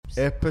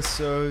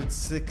Episode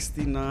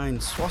 69.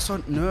 Swas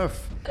on Nerf.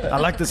 I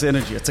like this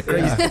energy. It's a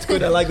crazy. Yeah, it's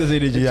good. I like this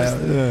energy.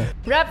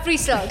 Rap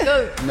freestyle,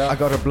 go. No, I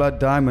got a blood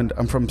diamond.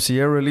 I'm from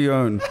Sierra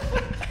Leone.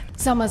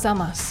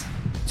 Zamas.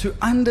 To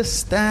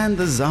understand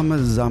the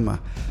Zama,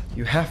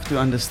 you have to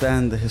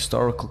understand the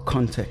historical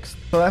context.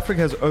 South Africa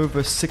has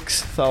over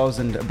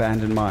 6,000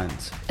 abandoned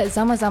mines.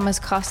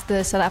 Zamas cost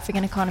the South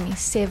African economy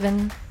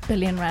 7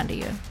 billion rand a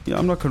year. Yeah,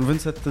 I'm not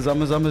convinced that the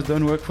Zamas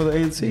don't work for the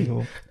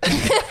ANC.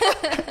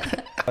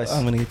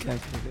 I'm going to get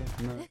cancelled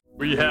again. No.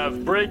 We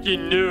have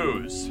breaking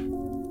news.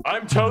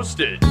 I'm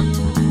toasted.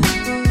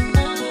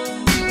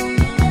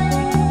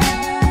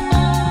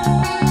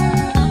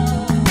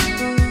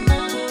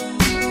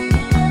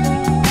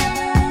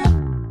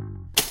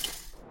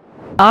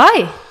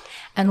 Aye.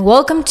 And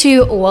welcome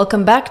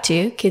back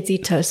to Kids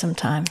Eat Toast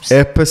Sometimes.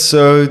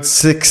 Episode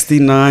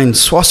 69.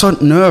 Swas on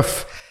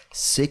Nerf.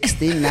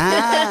 69.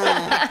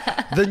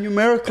 The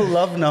numerical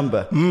love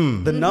number.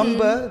 The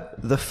number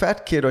the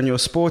fat kid on your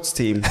sports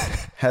team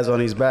has on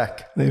his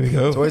back. There we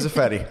go. It's always a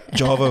fatty.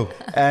 Javo.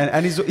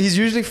 And he's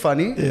usually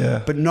funny,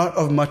 Yeah. but not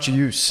of much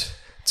use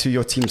to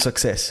your team's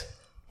success.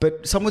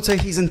 But some would say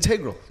he's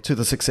integral to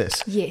the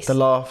success. Yes. The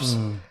laughs,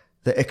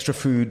 the extra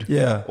food,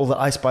 Yeah. all the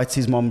ice bites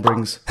his mom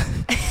brings.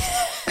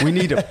 We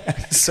need him.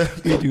 So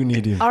We do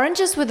need him.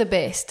 Oranges were the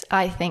best,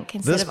 I think,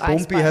 instead this of ice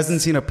Pompey bites.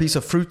 hasn't seen a piece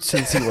of fruit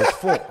since he was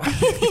 4.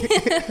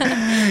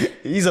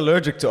 He's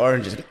allergic to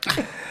oranges.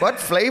 What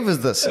flavor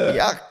is this?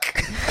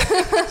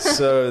 Yuck.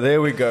 So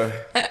there we go.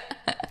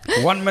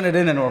 1 minute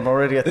in and I'm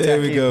already attacking. There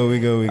we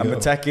go. I'm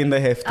attacking the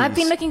hefties. I've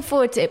been looking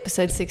forward to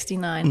episode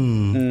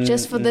 69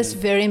 just for this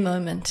very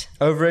moment.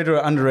 Overrated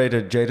or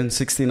underrated, Jaden?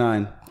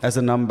 69 as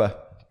a number.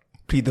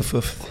 Plead the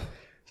fifth.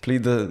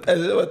 Plead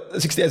the...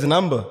 60 as a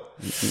number.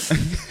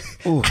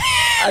 Ooh.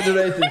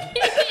 Underrated.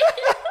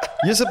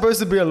 You're supposed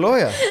to be a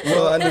lawyer.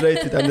 Well,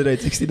 underrated,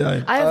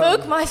 69. I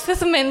evoke my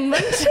Fifth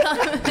Amendment.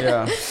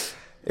 Yeah.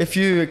 If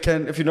you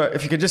can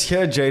just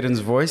hear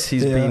Jaden's voice,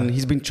 he's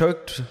been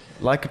choked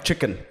like a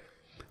chicken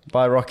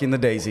by Rocking the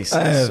Daisies.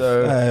 I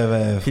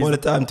have. he's What a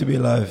time to be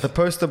alive. the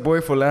poster boy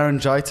for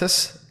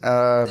laryngitis.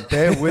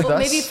 Bear with Or us.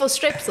 maybe for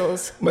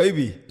strepsils.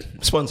 Maybe.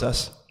 Sponsor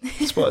us.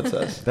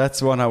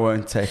 That's one I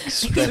won't take.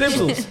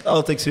 Strepsils.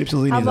 I'll take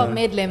strepsils any How about time.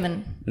 Med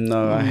Lemon?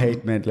 No, I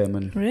hate Med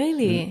Lemon.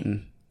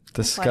 Really?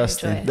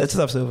 Disgusting. enjoy it. That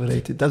stuff's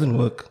overrated. Doesn't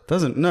work.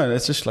 No,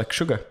 it's just like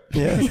sugar.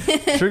 Yeah.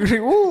 Sugary.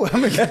 Ooh,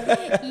 I'm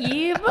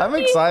Yeah,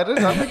 excited.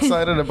 I'm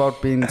excited about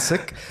being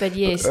sick. But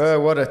yes,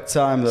 What a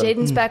time though.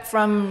 Jaden's back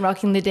from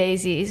Rocking the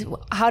Daisies.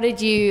 How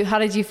did you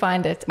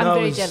find it? I'm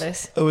very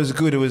jealous. It was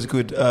good.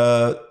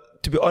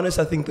 To be honest,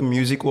 I think the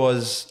music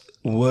was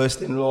worse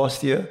than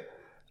last year,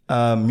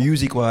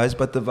 music-wise,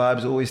 but the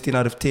vibes are always 10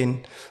 out of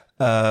 10.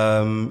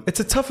 It's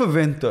a tough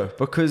event though,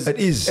 because It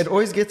is. It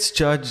always gets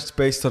judged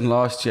based on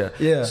last year.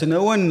 Yeah. So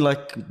no one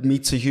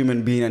meets a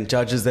human being and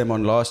judges them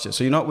on last year.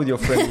 So you're not with your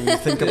friend and you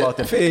think about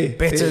them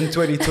better in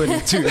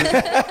 2022. But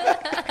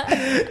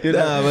it You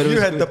was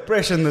had good.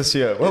 depression this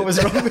year. What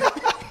was wrong with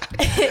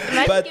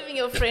Imagine But- giving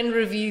your friend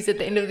reviews at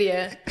the end of the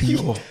year.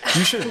 you?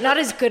 you? Should. Not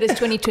as good as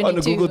 2022. On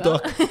a Google though.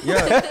 Doc.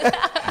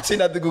 Yeah.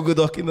 Send out the Google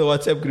Doc in the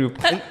WhatsApp group.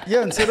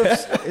 Yeah. Instead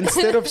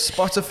of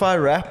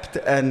Spotify Wrapped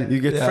and you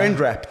get Yeah. friend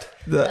Wrapped.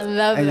 I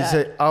love And you that.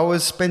 say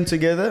hours spent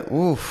together.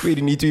 Oof. We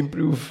need to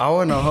improve.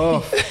 Hour and a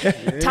half.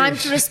 Time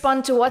to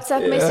respond to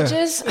WhatsApp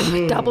messages.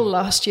 Double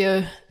last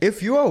year.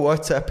 If you are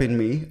WhatsApping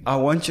me, I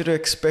want you to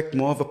expect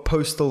more of a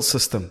postal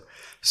system.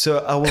 So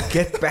I will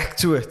get back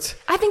to it.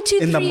 I think 2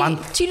 In the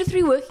month. to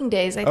 3 working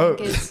days. I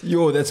think is.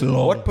 Yo, that's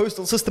long. What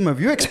postal system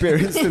have you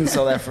experienced in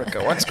South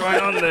Africa? What's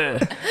going on there?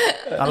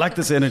 I like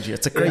this energy.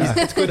 It's a crazy. Yeah,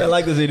 it's good. I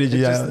like this energy.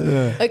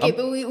 Yeah. Okay,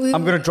 but we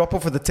I'm going to drop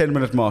off at the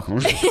 10-minute mark.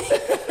 we've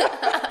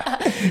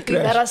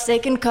had our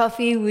second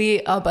coffee.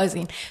 We are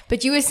buzzing.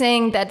 But you were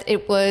saying that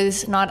it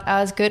was not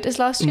as good as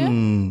last year.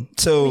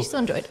 So We still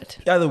enjoyed it.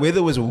 yeah, the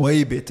weather was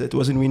way better. It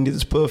wasn't windy. It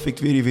was perfect.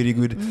 Very, very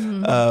good.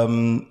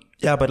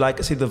 Yeah, but like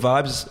I said, the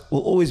vibes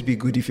will always be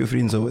good if your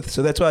friends are with.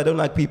 So that's why I don't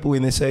like people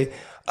when they say,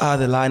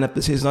 the lineup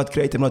this is not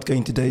great. I'm not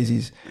going to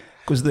Daisies.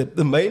 Because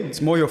the main... It's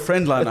more your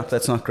friend lineup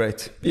that's not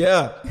great.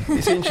 Yeah,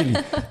 essentially.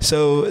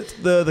 So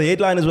the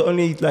headliners will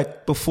only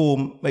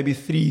perform maybe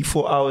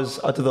 3-4 hours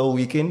out of the whole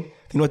weekend.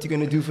 Then what you're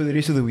going to do for the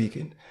rest of the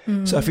weekend.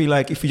 So I feel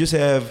like if you just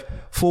have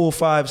 4,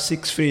 5,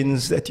 6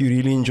 friends that you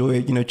really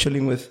enjoy,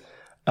 chilling with,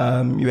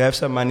 you have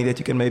some money that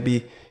you can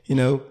maybe,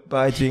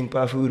 buy a drink,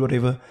 buy food,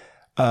 whatever.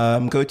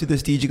 Go to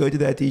this DJ, go to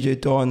that DJ,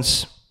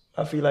 dance.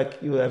 I feel like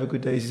you'll have a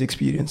good Daisies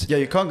experience. Yeah,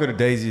 you can't go to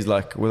Daisy's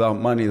without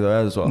money though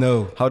as well.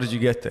 No. How did you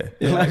get there?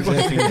 Yeah,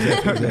 exactly.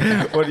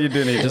 What are you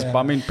doing? You're just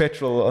bumming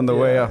petrol on the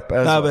way up.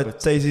 But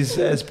Daisies,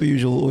 as per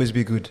usual, will always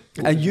be good.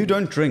 And you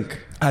don't drink.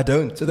 I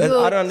don't. So that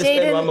I don't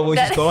understand why my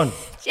voice is gone.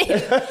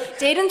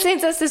 Jaden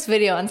sent us this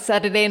video on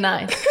Saturday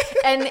night.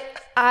 And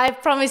I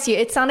promise you,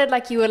 it sounded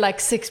like you were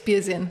 6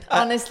 beers in.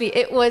 Honestly,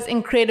 it was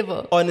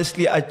incredible.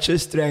 Honestly, I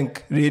just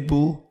drank Red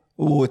Bull,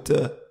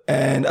 water,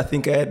 and I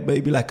think I had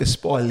maybe a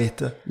spa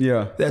letter.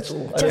 Yeah. That's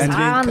all. Just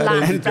high on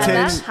life, And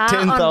brother. High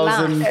on life.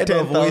 10,000 And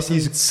my voice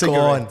is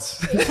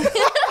cigarettes.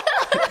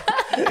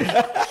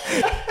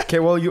 Okay,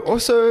 well, you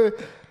also,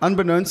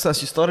 unbeknownst to us,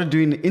 you started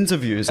doing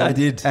interviews. I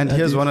did. And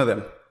here's one of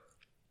them.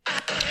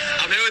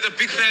 I'm here with a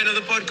big fan of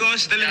the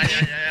podcast.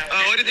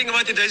 What do you think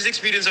about today's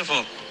experience so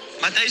far?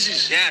 My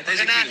thesis? Yeah, I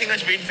think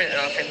it's been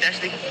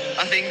fantastic.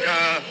 I think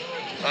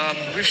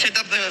we've set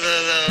up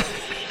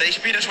the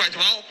experience quite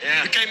well.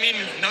 Yeah. We came in,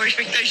 no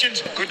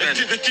expectations. Good, man.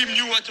 The team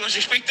knew what was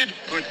expected.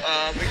 Good.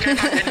 We came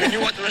out and we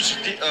knew what was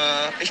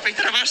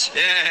expected of us.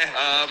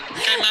 Yeah. We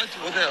came out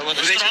with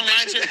a strong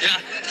mindset. Yeah,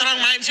 strong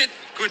mindset.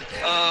 Good.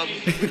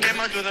 We came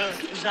out with a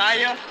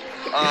desire.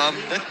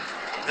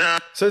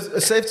 So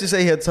it's safe to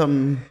say he had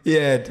some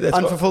That's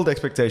unfulfilled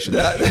expectations.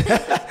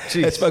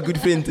 That's my good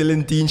friend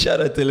Dylan Dean.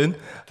 Shout out Dylan.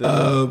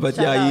 But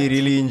Shout he out.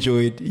 really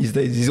enjoyed.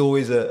 He's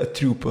always a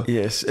trooper.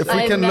 Yes. If we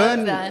I can love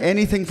learn that.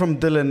 anything from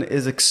Dylan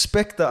is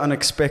expect the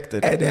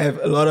unexpected. And have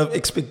a lot of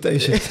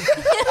expectations.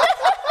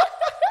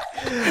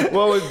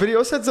 Well, but he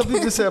also had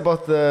something to say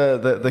about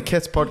the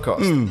KETS podcast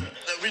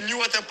We knew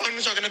what the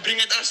opponents are going to bring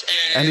at us.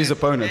 and his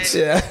opponents.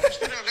 Yeah.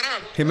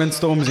 Him and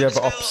Stormzy have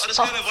On ops. a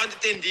scale of 1 to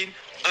 10, Dean,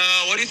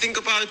 what do you think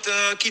about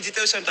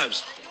Kizito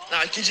sometimes?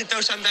 Now,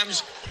 Kizito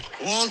sometimes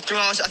world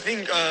class. I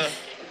think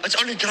it's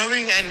only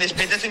growing and there's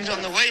better things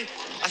on the way.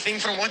 I think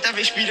from what I've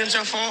experienced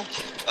so far,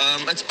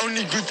 it's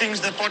only good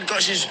things. The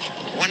podcast is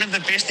one of the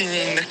best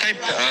in the Cape.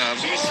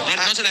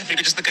 Not South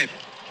Africa, just the Cape.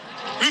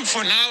 Look,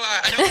 for now,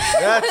 I don't.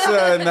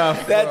 That's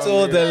enough. That's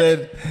all,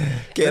 Dylan.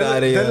 Get out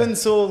of here. Dylan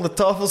saw the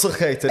tafels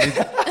gegeten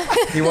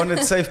and he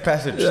wanted safe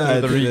passage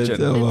through the region.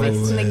 The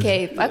best in the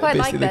Cape. I quite Best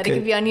like in the that. It Cape.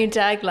 could be our new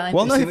tagline.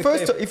 Well, no, in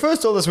the he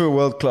first told us we were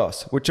world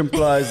class, which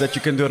implies that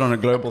you can do it on a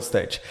global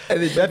stage.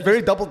 And that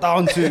very doubled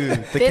down to the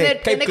then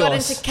Cape it got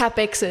class. into Cap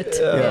Exit.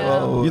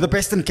 You're the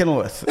best in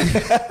Kenilworth.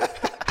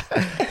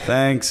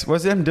 Thanks.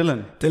 What's his name?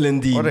 Dylan.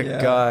 Dylan Dean. What a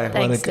guy.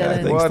 Thanks, what a guy.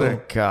 Dylan. Thanks, What a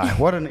Dylan. guy.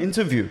 What an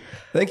interview.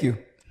 Thank you.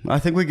 I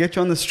think we get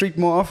you on the street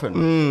more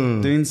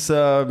often. Doing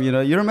some,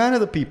 you're a man of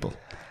the people.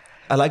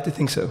 I like to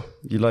think so.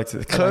 You like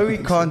to. Chloe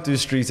can't do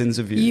street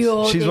interviews.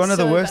 She's they're one of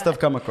the so worst bad. I've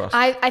come across.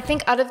 I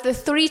think out of the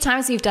 3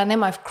 times we've done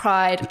them, I've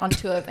cried on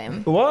 2 of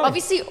them. Why?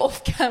 Obviously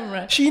off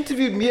camera. She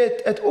interviewed me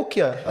at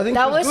Okia. I think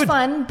That it was good.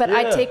 fun, but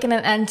I'd Yeah. taken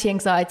an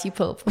anti-anxiety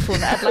pill before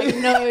that. Like,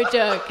 no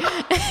joke.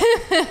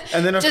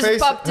 And then her Just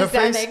face, popped her a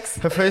face,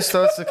 Xanax. her face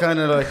starts to kind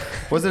of like,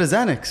 was it a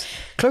Xanax?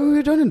 Chloe,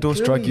 we don't endorse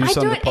drug use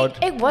on the pod.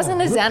 It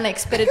wasn't a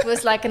Xanax, but it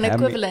was like an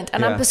equivalent.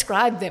 And yeah. I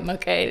prescribed them,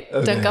 okay?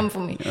 Don't come for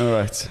me. All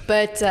right.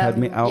 But Had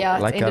me out yeah,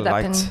 it like a ended up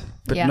light. in...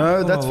 But yeah.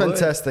 no, that's Oh, word.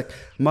 fantastic.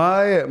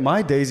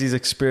 My Daisy's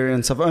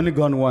experience, I've only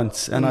gone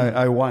once and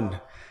I won.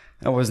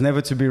 It was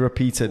never to be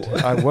repeated.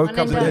 I woke One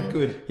up and done.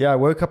 Good. Yeah, I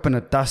woke up in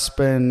a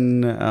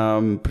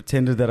dustbin,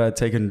 pretended that I'd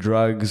taken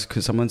drugs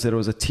because someone said it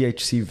was a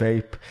THC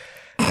vape.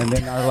 And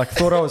then I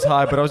thought I was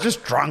high, but I was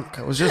just drunk.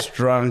 It was just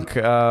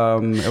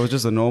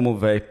a normal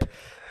vape.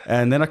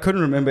 And then I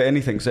couldn't remember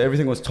anything. So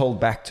everything was told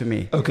back to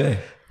me. Okay.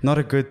 Not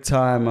a good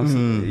time.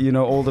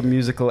 All the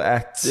musical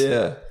acts.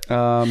 Yeah.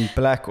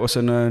 Black,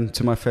 also known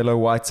to my fellow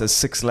whites as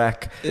 6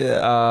 Lack.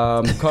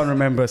 Yeah. Can't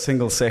remember a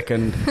single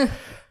second.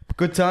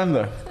 Good time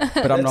though,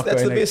 but I'm not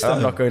That's the going. best I'm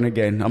time. not going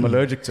again. I'm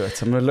allergic to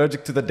it. I'm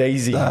allergic to the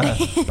Daisy.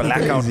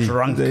 Blackout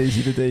drunk.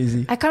 The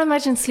Daisy. I can't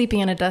imagine sleeping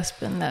in a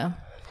dustbin though.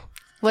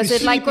 Was You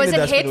it like, sleep was in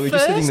the it dustbin head or you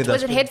just sitting in first? the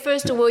Was it dustbin? head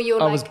first or were you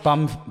I like, was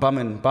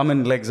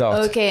bumming legs out.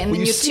 okay, and Were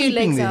then you your 2 sleeping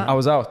legs then? out? I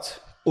was out.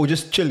 Or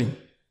just chilling.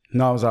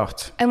 No, I was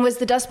out. And was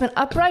the dustbin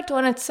upright or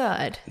on its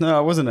side? No,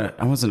 I wasn't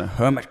a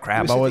hermit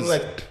crab. You I were was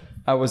sitting like-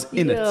 I was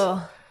in it.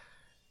 Yeah.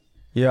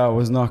 Yeah, it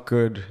was not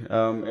good.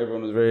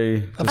 Everyone was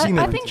very. I've seen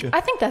I that think picture. I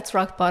think that's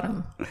rock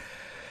bottom.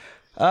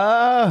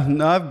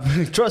 No,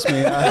 trust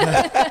me.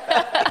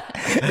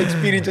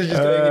 Experience is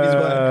just going in his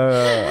mind.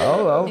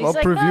 I'll He's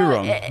like, prove you "No,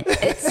 wrong.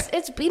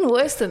 It's been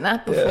worse than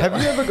that before.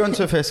 Have you ever gone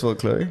to a festival,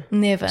 Chloe?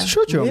 Never.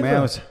 Shut your Never.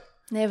 mouth.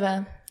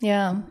 Never.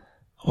 Yeah.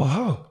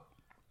 Wow.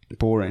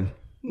 Boring.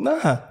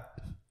 Nah.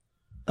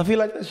 I feel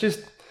like that's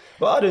just...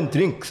 Well, I don't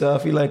drink, so I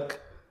feel like...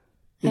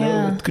 You know,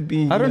 Yeah. it could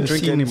be... I don't you know,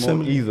 drink seen anymore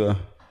some- either.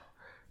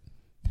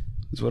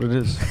 That's what it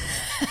is.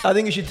 I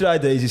think you should try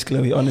daisies,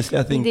 Chloe. Honestly,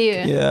 I think... Do you?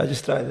 Yeah,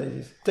 just try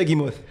daisies. Take him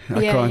with.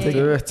 I Yeah, can't yeah,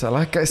 do yeah. it.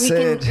 Like I We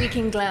said.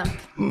 can glamp.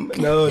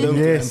 No, don't.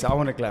 Yes, I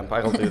want to glamp.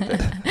 I'll do it then.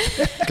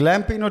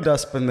 Glamping or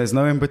dustbin, there's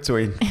no in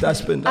between.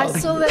 Dustbin. I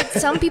saw that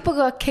some people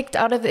got kicked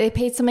out of it. They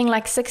paid something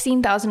like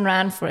 16,000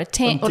 rand for a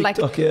tent, On or like,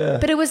 TikTok, yeah.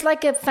 but it was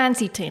like a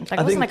fancy tent. Like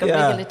it wasn't like a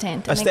regular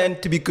tent. I And they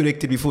stand to be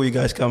corrected before you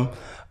guys come.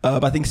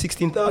 But I think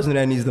 16,000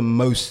 rand is the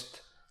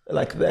most,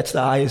 like that's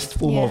the highest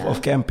form Yeah.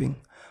 of camping.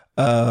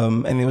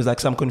 And there was like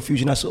some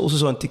confusion. I also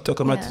saw on TikTok,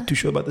 I'm Yeah. not too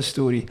sure about the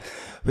story.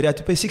 But you had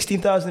to pay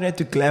 16,000 rand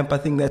to glamp. I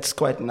think that's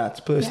quite nuts,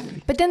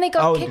 personally. But then they I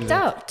got wouldn't do kicked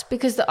that. out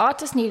because the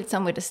artist needed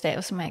somewhere to stay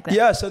or something like that.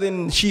 Yeah, so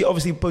then she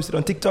obviously posted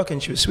on TikTok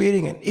and she was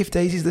swearing and if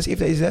Daisy's this, if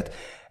Daisy's that.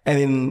 And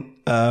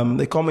then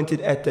they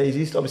commented at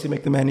Daisy's to obviously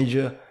make the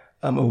manager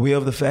aware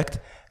of the fact.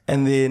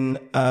 And then,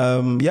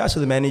 so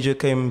the manager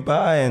came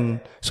by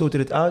and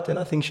sorted it out and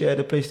I think she had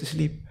a place to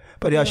sleep.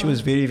 But yeah, she was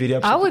very, very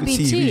upset. I You would could be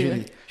see too.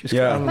 visually. She was Yeah.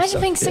 crying and Imagine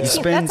stuff. paying Yeah.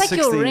 16. Spend That's like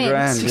your 16 rent.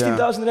 grand.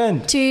 16,000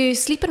 rand. To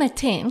sleep in a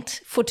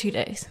tent for 2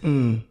 days.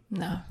 No.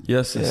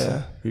 Yes, yes.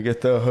 Yeah. You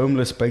get the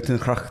homeless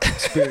Buitengracht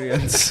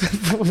experience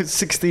for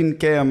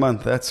 16K a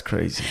month. That's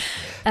crazy.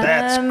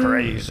 That's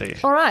crazy.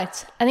 All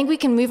right. I think we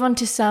can move on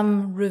to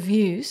some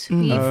reviews.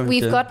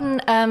 We've gotten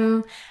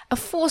a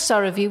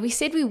 4-star review. We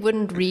said we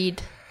wouldn't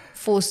read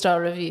 4-star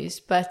reviews,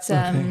 but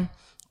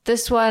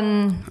this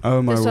one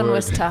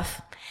was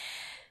tough.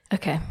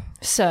 Okay.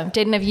 So,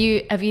 Jaden, have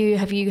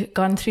you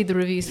gone through the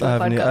reviews for the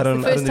haven't. podcast? I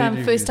don't read First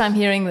reviews. time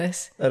hearing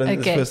this.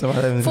 It's the first time I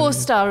haven't.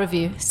 4-star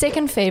review.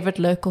 Second favorite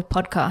local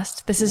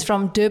podcast. This is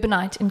from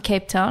Durbanite in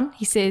Cape Town.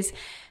 He says,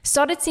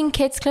 started seeing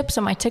KETS clips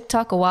on my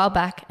TikTok a while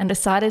back and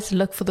decided to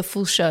look for the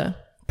full show.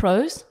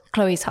 Pros,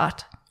 Chloe's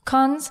hot.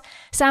 Cons,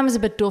 Sam is a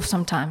bit dwarf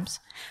sometimes.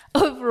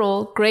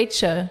 Overall, great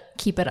show.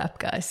 Keep it up,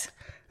 guys.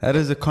 That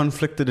is a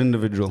conflicted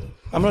individual.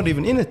 I'm not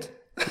even in it.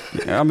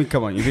 I mean,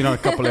 come on. You've been on a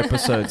couple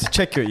episodes.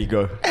 Check your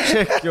ego.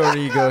 Check your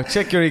ego.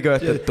 Check your ego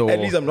at the door. At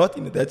least I'm not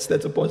in it. That's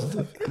a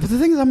positive. But the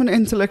thing is, I'm an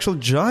intellectual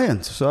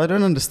giant, so I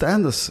don't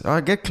understand this.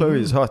 I get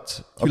Chloe's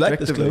hot. Do you like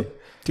this, Chloe? Do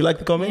you like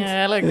the comments?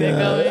 Yeah, I like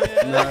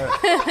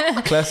that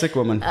going. Classic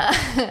woman.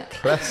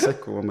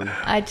 Classic woman.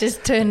 I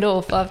just turned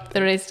off after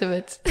the rest of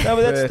it. No,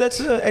 but that's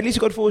at least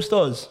you got 4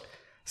 stars.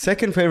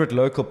 Second favorite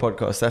local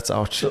podcast. That's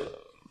ouch.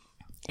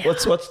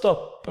 What's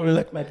top? Probably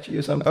like Mac G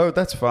or something. Oh,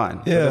 that's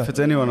fine. Yeah. But if it's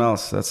anyone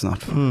else, that's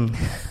not fine.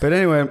 But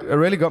anyway, it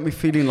really got me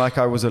feeling like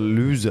I was a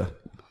loser.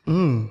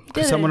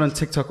 Did Someone it? on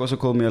TikTok also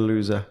called me a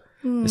loser.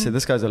 They said,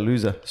 this guy's a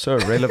loser. So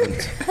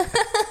irrelevant.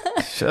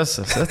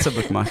 Jesus, that's a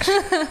bit much.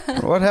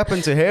 What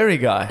happened to hairy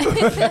guy?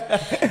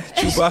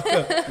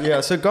 Chewbacca.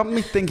 Yeah, so it got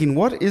me thinking,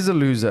 what is a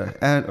loser?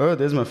 And, oh,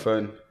 there's my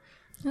phone.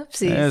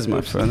 Oopsies. There's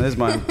my phone. There's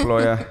my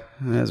employer.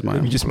 There's my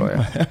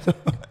employer.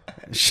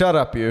 Shut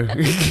up, you.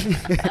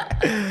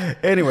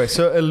 Anyway,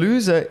 so a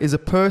loser is a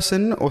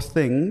person or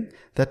thing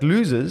that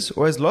loses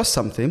or has lost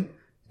something,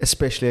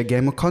 especially a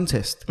game or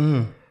contest.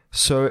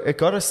 So it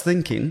got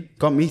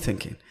me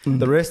thinking.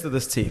 The rest of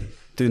this team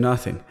do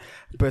nothing.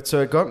 But so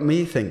it got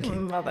me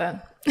thinking.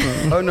 Mother.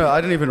 Oh no, I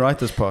didn't even write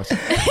this part. Ew.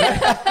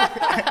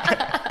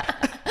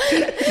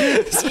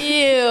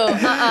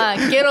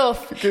 Get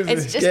off.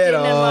 It's just Get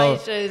in my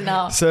off. shows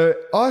now. So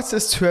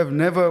artists who have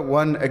never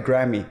won a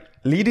Grammy,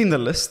 leading the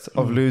list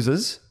of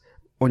losers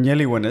or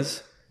nearly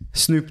winners,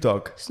 Snoop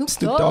Dogg. Snoop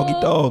Doggy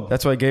Dog.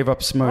 That's why he gave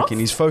up smoking.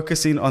 He's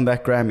focusing on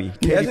that Grammy.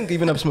 He hasn't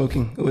given up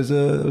smoking. It was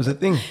a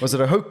thing. Was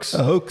it a hoax?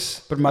 A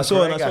hoax. But my I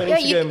saw on Yeah,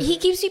 Instagram. he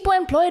keeps people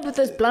employed with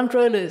those blunt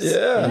rollers.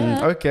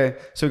 Yeah. Okay,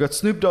 so we got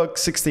Snoop Dogg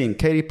 16,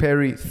 Katy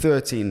Perry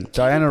 13,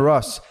 Diana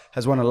Ross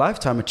has won a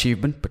lifetime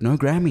achievement but no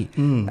Grammy.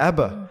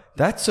 ABBA,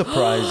 that's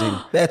surprising.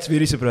 That's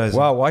very surprising.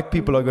 Wow, white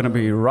people are going to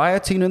be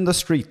rioting in the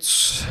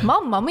streets.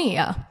 Mamma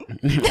mia.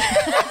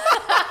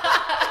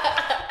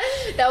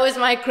 That was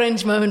my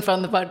cringe moment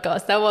from the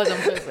podcast. That was on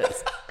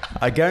purpose.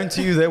 I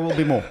guarantee you there will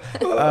be more.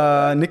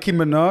 Nicki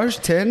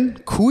Minaj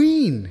 10,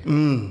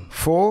 Queen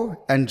 4,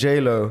 and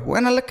J-Lo.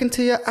 When I look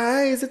into your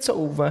eyes, it's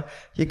over.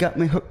 You got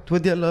me hooked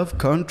with your love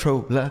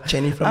controller.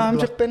 Jenny from I'm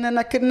the block. dripping and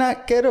I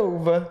cannot get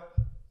over.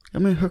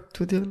 Got me hooked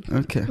with your...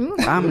 Okay.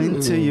 I'm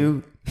into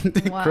you.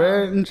 Wow.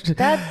 Cringe.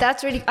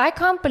 That's really... I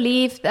can't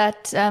believe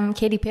that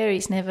Katy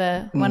Perry's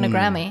never won a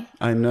Grammy.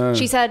 I know.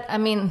 She's had,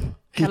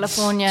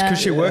 California. Because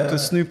she worked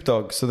with Snoop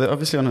Dogg, so they're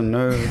obviously on a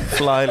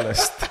no-fly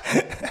list.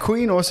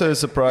 Queen also is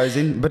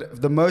surprising,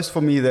 but the most for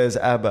me there's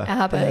ABBA.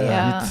 ABBA,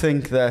 yeah. You'd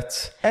think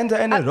that... And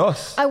Diana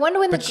Ross. I wonder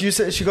when But you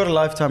said she got a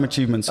lifetime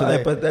achievement, so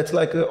they, But that's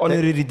like an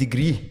honorary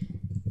degree.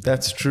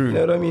 that's true. You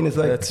know what I mean? It's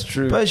like That's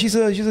true. But she's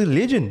a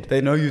legend.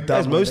 They know you dumb.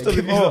 As most when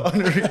they of give them you are. the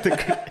honorary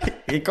degree.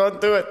 You can't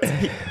do it.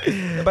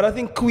 But I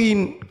think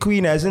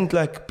Queen hasn't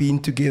like been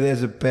together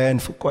as a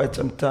band for quite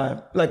some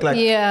time. Like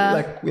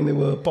when they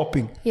were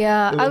popping.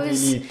 Yeah, They I weren't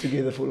was... really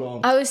together for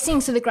long. I was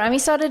seeing, so the Grammy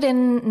started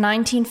in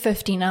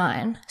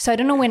 1959. So I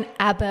don't know when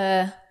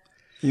ABBA...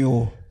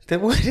 Yo. They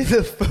were in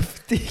the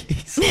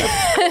 50s.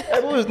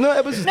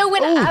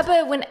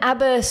 when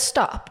ABBA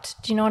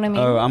stopped. Do you know what I mean?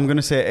 Oh, I'm going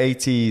to say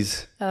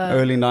 80s,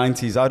 early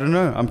 90s. I don't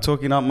know. I'm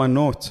talking out my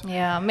note.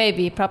 Yeah,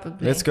 maybe,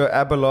 probably. Let's go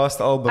ABBA last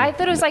album. I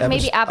thought it was like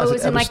maybe ABBA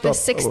was in like the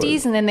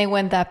 60s and then they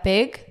weren't that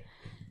big.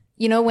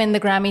 You know, when the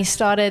Grammys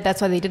started, that's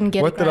why they didn't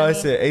get What a did Grammy. I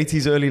say?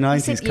 80s, early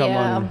 90s. Come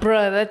yeah, on.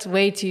 bro, that's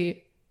way too...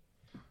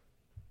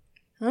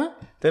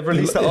 They've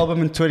released the album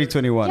in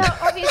 2021. Yeah,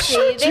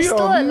 obviously, they're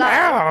still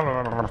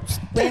alive.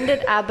 When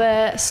did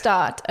ABBA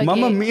start? Okay.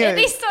 Mamma mia. Yeah,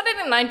 they started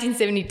in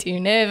 1972.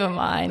 Never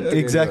mind.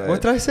 Exactly.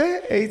 What did I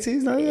say?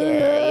 80s? No,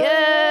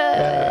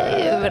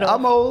 Yeah, but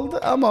I'm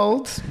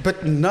old.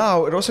 But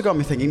now it also got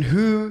me thinking,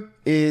 who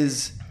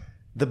is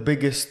the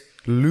biggest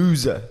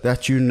loser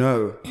that you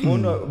know? Or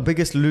no,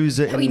 biggest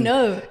loser we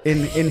know.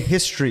 in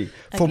history.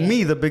 For Okay.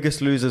 me, the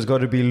biggest loser's got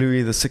to be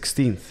Louis the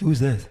 16th. Who's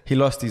that? He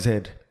lost his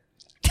head.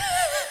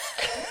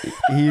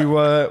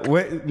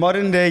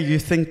 Modern day, you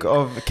think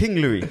of King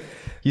Louis.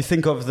 You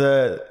think of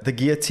the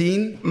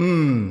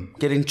guillotine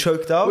getting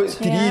choked out. Wait,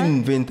 did he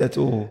invent that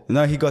all?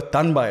 No, he got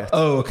done by it.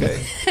 Oh,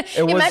 okay.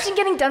 It was, Imagine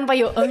getting done by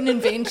your own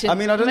invention. I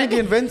mean, I don't think he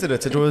invented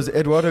it. It was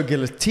Eduardo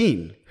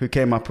Guillotine who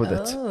came up with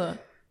it. Oh.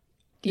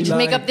 You just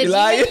Eli- make up the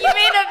Eli. you made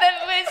up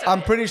that person.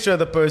 I'm pretty sure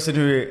the person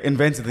who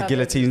invented the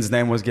guillotine's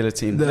name was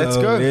Guillotine. No, let's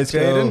go. let's go.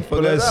 Jaden,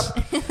 pull it Focus.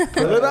 up.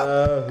 Pull it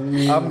up.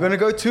 I'm going to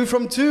go 2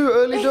 from 2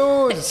 early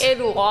doors.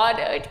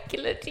 Eduardo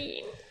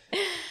Guillotine.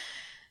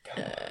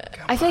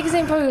 I think his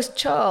name probably was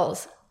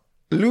Charles.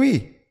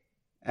 Louis.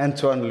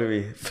 Antoine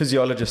Louis,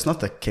 physiologist, not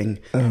the king.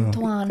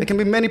 Antoine. There can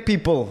be many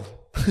people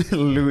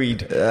Louis.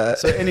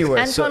 So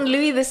anyway, Antoine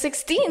Louis the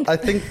 16th. I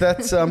think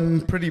that's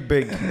pretty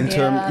big in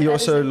terms. He that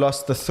also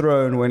lost the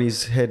throne when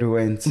his head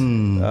went,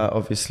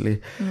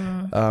 obviously,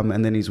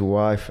 and then his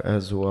wife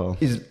as well.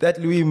 Is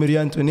that Louis Marie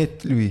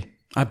Antoinette Louis?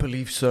 I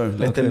believe so.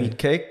 Let them eat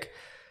cake.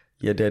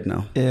 You're dead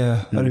now.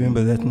 Yeah, I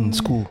remember that in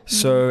school.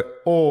 So,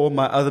 or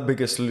my other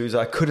biggest loser,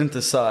 I couldn't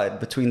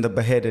decide between the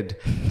beheaded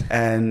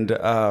and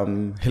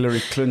Hillary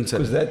Clinton.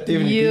 Because that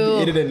definitely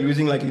ended and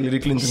losing like Hillary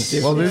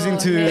Clinton. Well, losing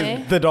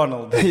to the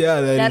Donald.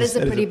 Yeah, that is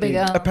a pretty big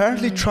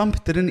Apparently,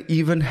 Trump didn't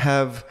even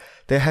have.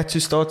 They had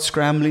to start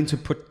scrambling to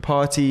put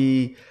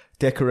party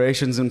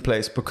decorations in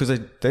place because they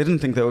didn't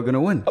think they were going to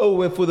win. Oh,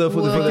 well, for the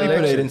victory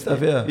parade and stuff.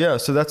 Yeah. Yeah.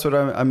 So that's what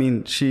I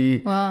mean.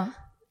 She. Wow.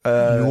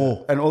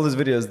 And all those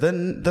videos.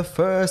 Then the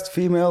first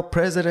female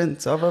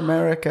president of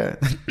America,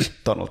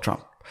 Donald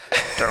Trump.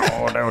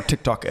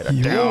 TikTok it.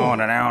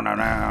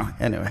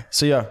 Anyway,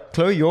 so yeah,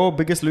 Chloe, your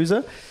biggest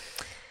loser?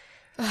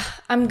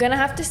 I'm gonna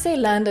have to say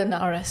Lando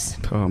Norris.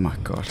 Oh my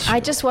gosh! I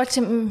just watched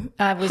him.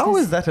 How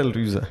is that a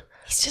loser?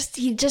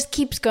 He just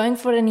keeps going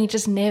for it, and he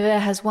just never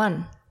has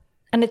won.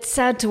 And it's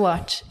sad to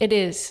watch. It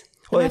is.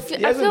 Well, I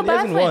feel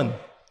bad for him.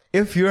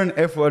 If you're an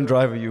F1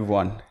 driver, you've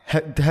won.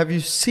 Have you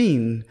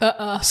seen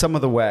some of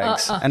the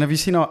wags? And have you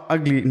seen how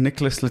ugly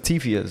Nicholas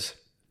Latifi is?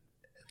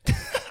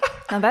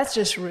 Now that's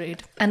just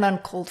rude and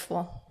uncalled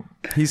for.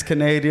 He's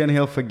Canadian.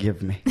 He'll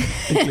forgive me.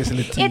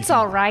 It's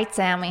all right,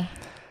 Sammy.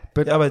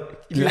 But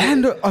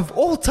Lando, of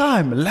all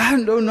time,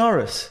 Lando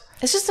Norris.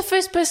 It's just the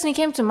first person who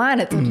came to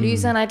mind. I thought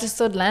loser, and I just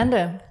thought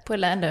Lando. Poor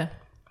Lando.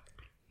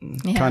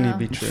 Yeah. Can he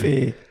be true?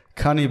 Fair.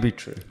 Can he be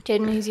true?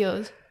 Jaden, who's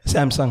yours?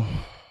 Samsung.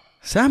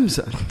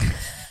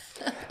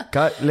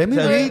 God, let me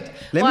read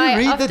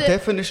the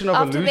definition of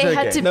a loser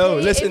again. No,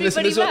 listen. This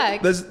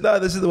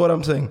This is what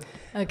I'm saying.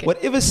 Okay.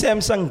 Whatever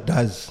Samsung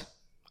does,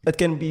 it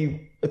can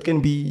be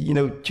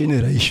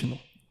generational,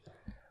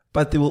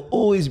 but they will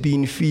always be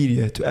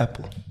inferior to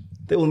Apple.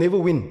 They will never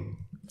win.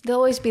 There'll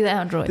always be the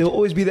Android. They will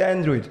always be the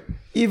Android.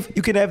 If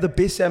you can have the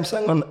best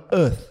Samsung on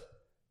earth,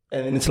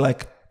 and then it's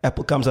like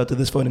Apple comes out to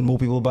this phone and more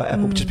people buy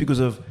Apple just because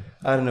of,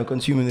 I don't know,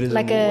 consumerism.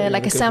 like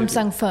a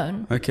Samsung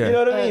phone. Okay. You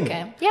know what I mean?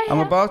 Okay. Yeah. I'm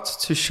about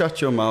to shut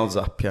your mouths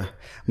up, yeah.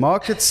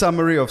 Market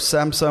summary of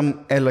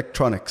Samsung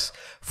Electronics,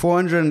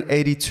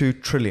 482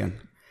 trillion.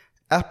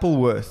 Apple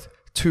worth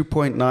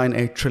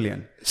 2.98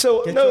 trillion.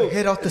 So Get your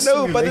head out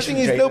the but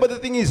the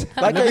thing is,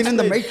 like Living I in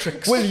the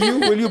explained,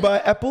 Matrix. Will you buy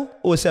Apple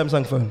or a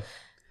Samsung phone?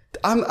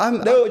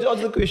 No, just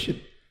answer the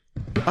question.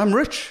 I'm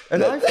rich.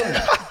 An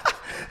iPhone.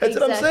 That's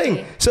what I'm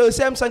saying. So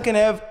Samsung can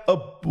have a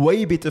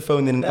way better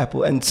phone than an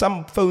Apple, and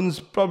some phones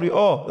probably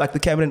are, like the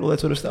camera and all that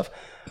sort of stuff.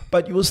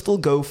 But you will still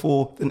go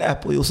for an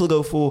Apple. You'll still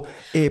go for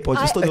AirPods.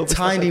 You'll still go for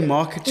tiny stuff like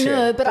market share.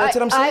 No, but That's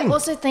what I'm saying. I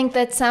also think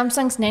that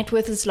Samsung's net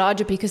worth is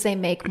larger because they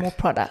make more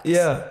products.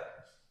 Yeah.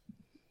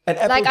 And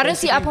Apple Like I don't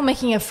see basically- Apple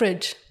making a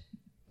fridge,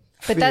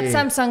 but that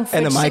Samsung fridge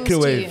and a sings to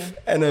microwave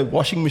and a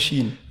washing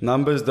machine.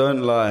 Numbers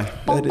don't lie.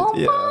 Bum, bum,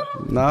 bum.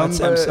 But Numbers.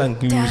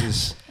 Samsung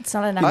loses. It's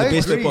not I enough.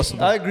 best way agree.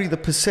 possible. I agree. The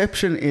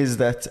perception is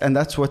that, and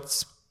that's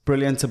what's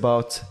brilliant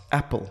about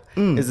Apple,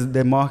 is that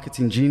they're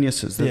marketing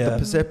geniuses. The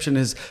perception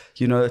is,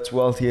 it's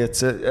wealthy.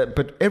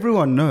 But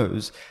everyone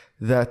knows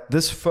that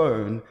this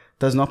phone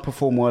does not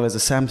perform well as a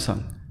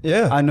Samsung.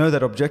 Yeah. I know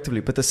that objectively.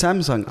 But the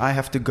Samsung, I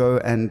have to go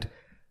and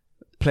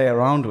play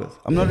around with.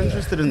 I'm not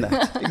interested in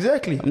that.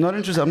 Exactly. I'm not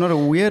interested. I'm not a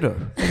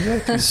weirdo.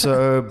 Exactly.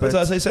 So, but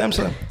That's why I say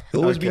Samsung.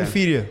 They'll always be Okay.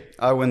 inferior.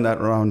 I win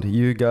that round.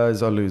 You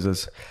guys are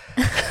losers.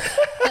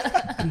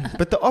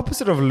 But the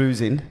opposite of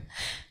losing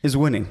is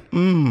winning.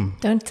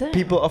 Don't say.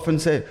 People often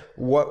say,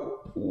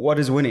 what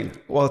is winning?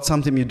 Well, it's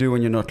something you do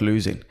when you're not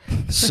losing.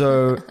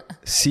 So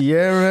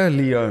Sierra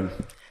Leone,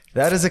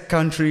 that is a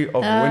country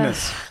of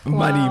winners.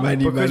 Money.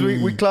 Because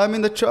we climb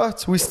in the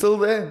charts. We're still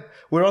there.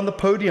 We're on the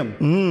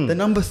podium. The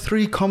number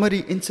 3 comedy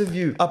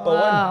interview.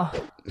 Wow.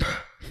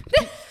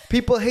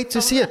 People hate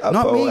to see it,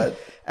 not me. one.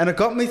 And it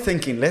got me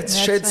thinking, let's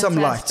That's shed some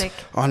light fantastic.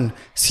 on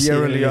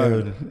Sierra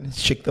Leone.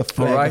 Let's check the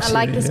flag. All right. I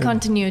like this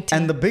continuity.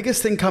 And the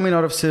biggest thing coming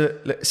out of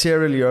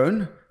Sierra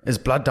Leone is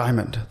Blood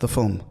Diamond, the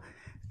film.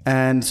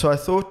 And so I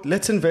thought,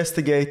 let's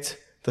investigate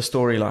the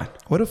storyline.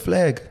 What a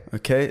flag.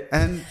 Okay.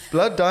 And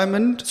Blood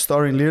Diamond,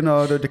 starring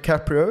Leonardo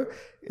DiCaprio,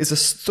 is a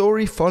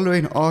story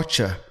following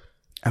Archer,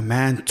 a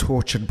man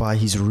tortured by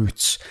his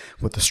roots.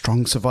 With a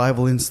strong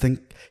survival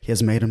instinct, he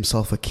has made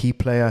himself a key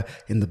player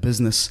in the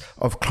business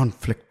of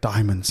conflict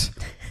diamonds.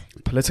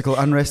 Political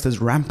unrest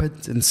is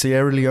rampant in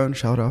Sierra Leone,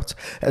 shout out,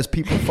 as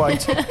people fight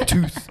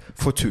tooth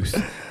for tooth.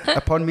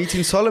 Upon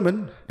meeting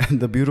Solomon and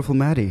the beautiful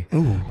Maddie,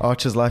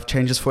 Archer's life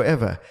changes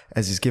forever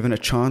as he's given a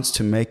chance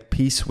to make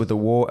peace with the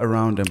war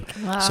around him.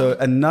 Wow. So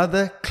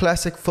another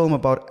classic film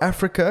about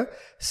Africa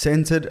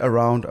centered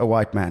around a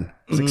white man's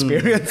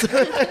experience.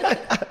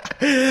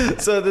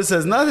 So this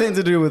has nothing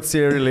to do with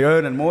Sierra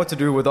Leone and more to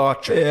do with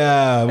Archer.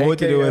 Yeah, more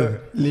to do AKA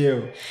with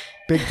Leo.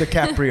 Big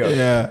DiCaprio.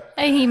 Yeah.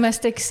 And he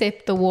must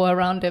accept the war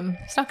around him.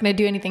 He's not going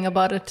to do anything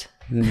about it.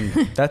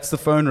 That's the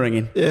phone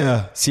ringing.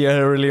 Yeah.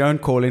 Sierra Leone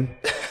calling.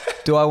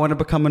 Do I want to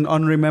become an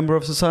honorary member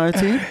of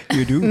society?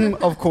 You do?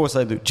 Of course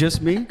I do.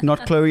 Just me,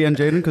 not Chloe and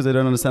Jaden, because they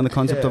don't understand the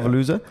concept of a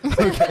loser.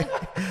 Okay.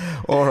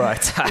 All right.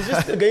 It's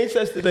just against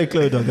us today,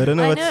 Chloe dog. I don't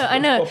know I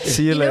know.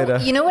 See you later.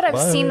 You know what I've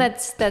seen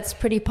that's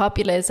pretty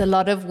popular is a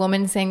lot of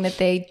women saying that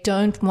they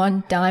don't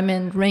want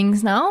diamond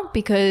rings now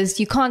because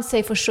you can't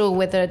say for sure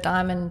whether a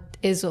diamond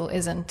is or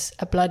isn't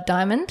a blood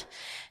diamond.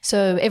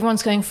 So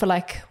everyone's going for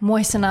like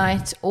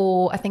moissanite,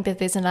 or I think that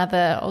there's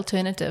another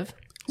alternative.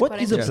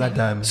 What is a blood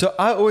diamond? So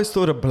I always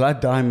thought a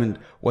blood diamond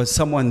was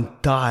someone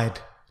died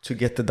to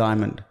get the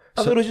diamond.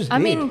 I thought it was just I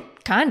there. mean,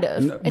 kind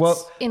of. No, well,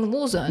 it's in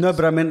war zones. No,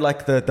 but I meant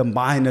like the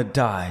miner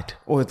died,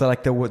 or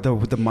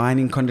the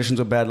mining conditions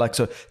were bad. Like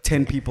so,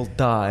 10 people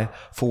die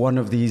for one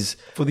of these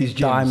gems.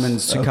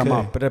 diamonds to come Okay.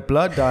 up. But a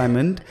blood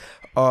diamond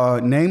are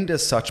named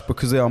as such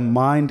because they are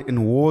mined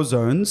in war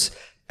zones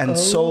and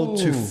sold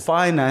to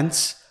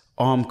finance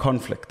armed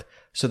conflict.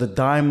 So the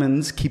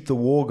diamonds keep the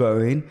war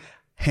going,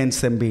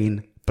 hence them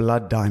being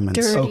blood diamonds.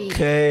 Dirty.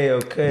 Okay.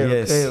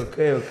 Yes.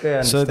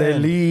 I So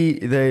understand.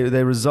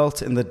 they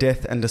result in the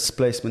death and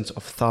displacement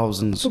of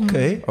thousands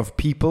of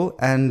people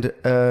and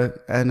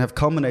have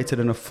culminated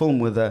in a film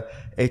with a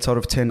 8 out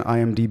of 10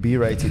 IMDb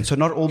rating. So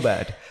not all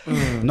bad.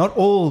 Not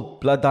all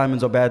blood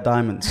diamonds are bad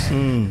diamonds.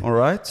 All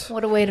right?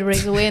 What a way to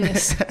raise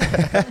awareness.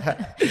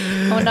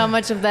 I wonder how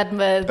much of that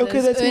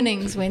those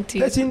earnings went to.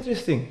 That's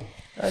interesting.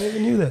 I never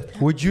knew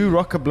that. Would you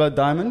rock a blood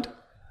diamond?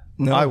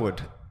 No. I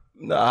would.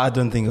 No, I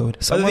don't think I would.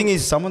 But the thing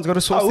is, someone's got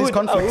to source these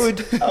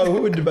conflicts. I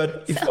would,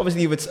 but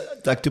obviously if it's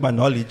like to my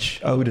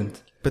knowledge, I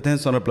wouldn't. But then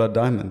it's not a blood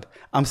diamond.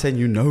 I'm saying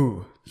you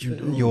know.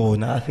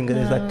 I think it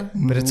is like,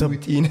 but it's a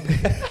routine.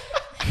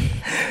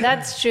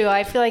 That's true.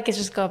 I feel like it's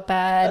just got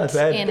bad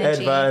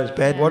energy. Bad vibes,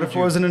 bad. What if it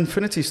was an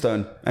infinity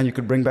stone and you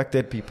could bring back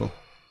dead people?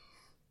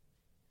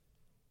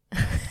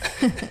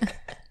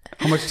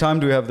 How much time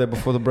do we have there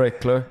before the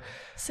break, Chloe?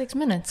 6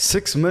 minutes.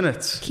 6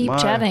 minutes. Keep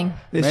chatting.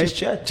 Let's Mate, just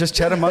chat. Just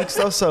chat amongst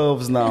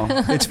ourselves now.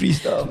 It's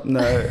freestyle. No.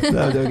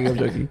 I'm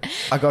joking.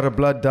 I got a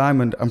blood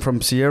diamond. I'm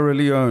from Sierra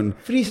Leone.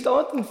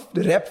 Freestyle,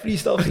 rap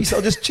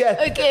freestyle, just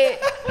chat. Okay.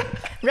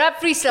 Rap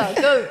freestyle.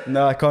 Go.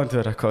 No, I can't do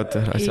it. You can't do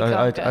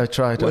I it.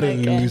 tried. What a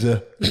Okay.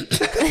 loser.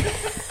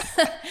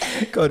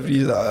 God,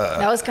 freestyle.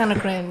 That was kind of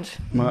cringe.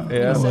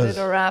 Yeah. Said it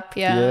or rap,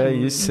 yeah. Yeah,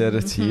 you said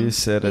it. You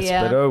said it.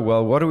 Yeah. But oh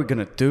well, what are we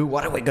gonna do?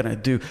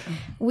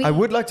 I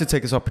would like to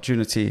take this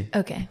opportunity.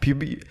 Okay.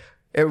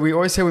 We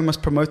always say we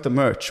must promote the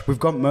merch. We've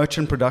got merch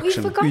in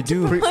production. We forgot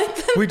to promote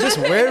the We're just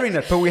wearing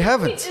it, but we We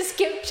haven't. just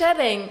kept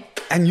chatting.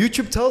 And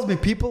YouTube tells me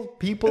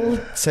people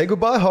say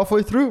goodbye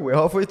halfway through. We're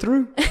halfway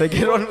through. They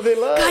get on with their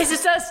lives. Guys,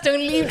 it's us. Don't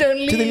leave. they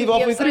leave You halfway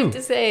have something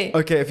through? to say.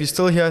 Okay, if you're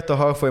still here at the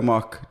halfway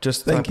mark,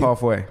 just Thank type you.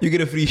 halfway. You get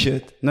a free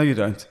shirt. No, you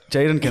don't.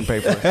 Jaden can pay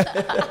for it.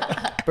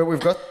 But we've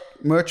got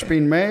merch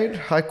being made,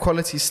 high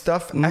quality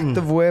stuff,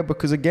 active wear,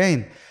 because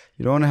again,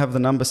 you don't want to have the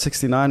number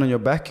 69 on your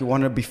back. You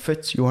want to be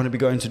fit. You want to be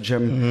going to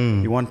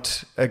gym. You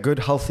want a good,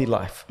 healthy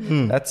life.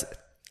 That's.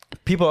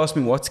 People ask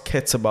me, what's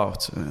KETS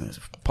about?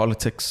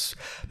 Politics,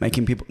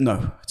 making people...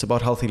 No, it's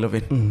about healthy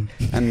living.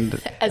 And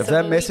As if of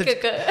that a message week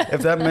ago.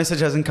 if that message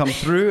hasn't come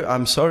through,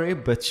 I'm sorry,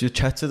 but you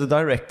chat to the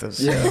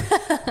directors. Yeah.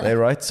 They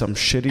write some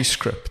shitty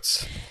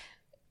scripts.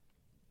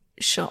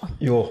 Sure.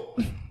 Yo.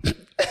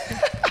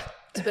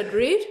 It's a bit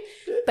rude.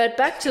 But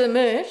back to the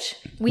merch.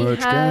 We Merch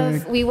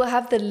will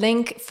have the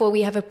link for,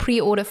 we have a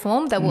pre-order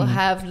form that we'll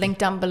have linked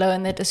down below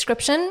in the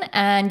description,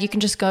 and you can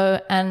just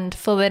go and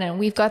fill it in.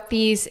 We've got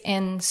these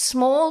in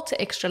small to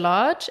extra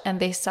large, and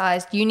they're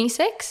sized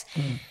unisex.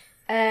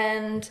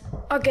 And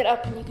I'll get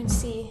up and you can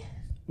see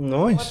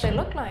what Nice. they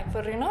look like.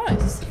 Very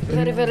nice.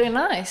 Very, very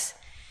nice.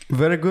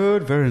 Very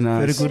good, very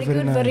nice. Very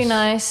good. Very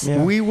nice.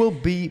 Yeah. We will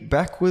be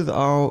back with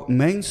our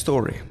main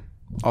story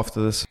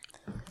after this.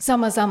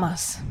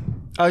 Zamas.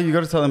 Oh, you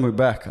got to tell them we're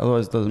back,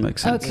 otherwise it doesn't make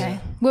sense. Okay.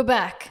 We're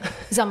back.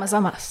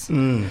 Zamas.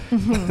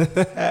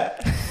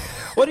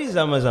 What is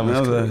Zamas?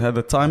 Now they had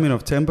the timing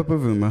of Tempa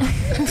Pavuma.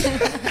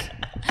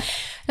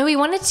 Now, we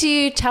wanted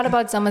to chat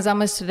about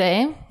Zamas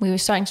today. We were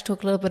starting to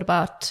talk a little bit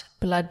about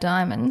blood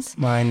diamonds.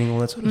 Mining, all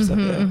that sort of stuff.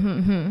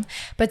 Yeah.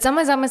 But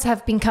Zamas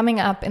have been coming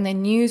up in the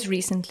news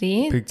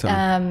recently. Big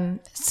time.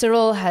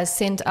 Cyril has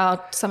sent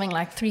out something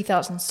like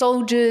 3,000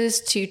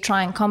 soldiers to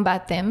try and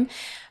combat them.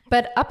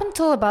 But up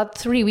until about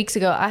 3 weeks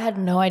ago, I had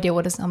no idea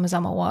what a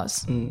Zama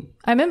was.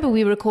 I remember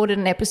we recorded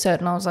an episode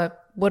and I was like,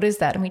 what is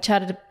that? And we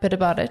chatted a bit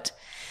about it.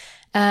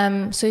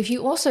 So if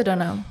you also don't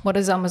know what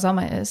a Zama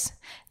Zama is,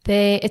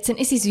 it's an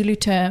isiZulu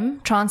term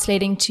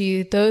translating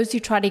to those who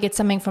try to get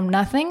something from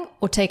nothing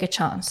or take a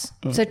chance.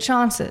 So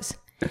chances.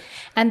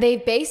 And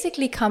they've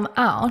basically come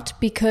out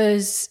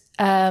because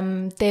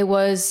there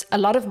was a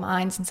lot of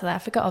mines in South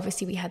Africa.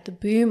 Obviously, we had the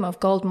boom of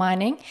gold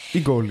mining.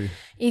 Egoli.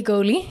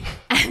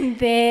 And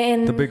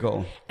then... The big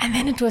hole. And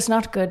then it was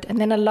not good. And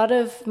then a lot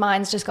of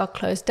mines just got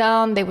closed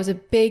down. There was a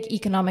big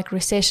economic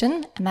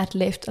recession, and that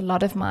left a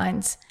lot of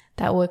mines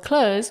that were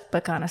closed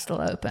but kind of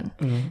still open.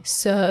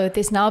 So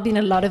there's now been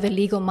a lot of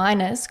illegal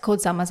miners called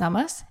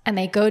Zamas, and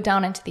they go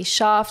down into these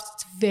shafts.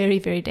 It's very,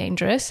 very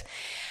dangerous.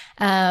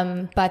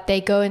 But they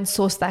go and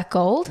source that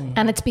gold,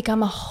 and it's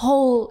become a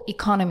whole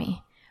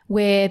economy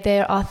where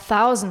there are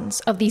thousands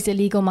of these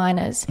illegal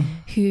miners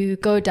who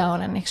go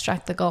down and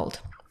extract the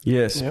gold.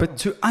 Yes, but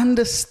to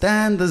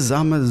understand the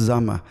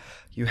Zama,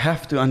 you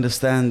have to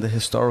understand the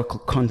historical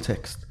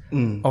context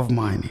of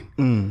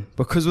mining.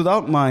 Because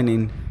without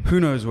mining, who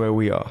knows where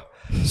we are?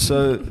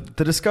 So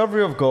the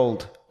discovery of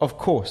gold, of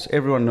course,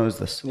 everyone knows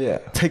this,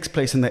 takes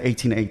place in the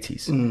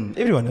 1880s.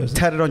 Everyone knows.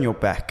 Tatted on your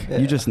back.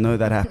 You just know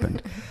that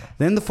happened.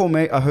 Then the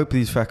formation, I hope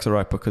these facts are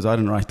right because I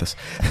didn't write this.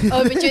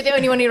 Oh, but you're the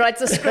only one who writes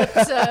the script,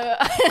 so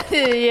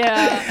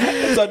yeah.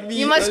 It's not me.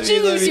 You must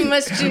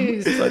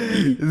choose.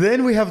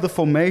 Then we have the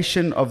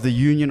formation of the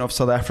Union of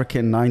South Africa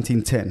in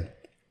 1910.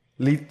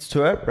 Leads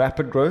to a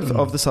rapid growth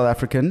of the South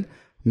African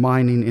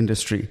mining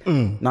industry.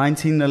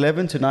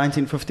 1911 to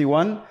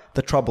 1951,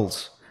 the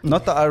Troubles.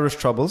 Not the Irish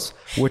Troubles,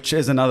 which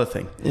is another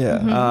thing.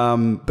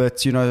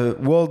 But,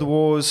 world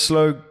wars,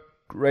 slow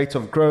rate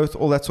of growth,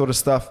 all that sort of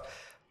stuff.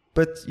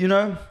 But,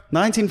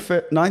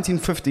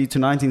 1950 to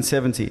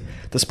 1970,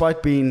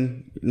 despite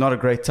being not a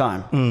great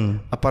time,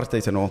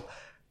 apartheid and all,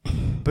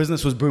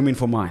 business was booming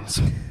for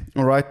mines.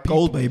 All right?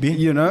 Gold, baby.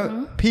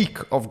 Peak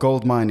of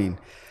gold mining.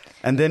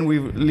 And then we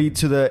lead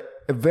to the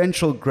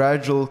eventual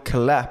gradual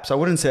collapse. I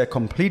wouldn't say a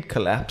complete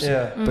collapse,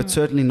 but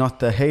certainly not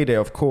the heyday,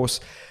 of course.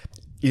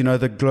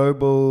 The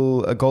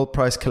global gold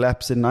price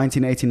collapsed in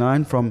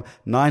 1989 from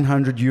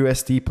 $900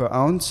 USD per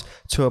ounce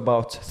to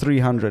about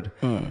 $300.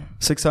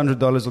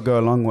 $600 will go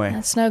a long way.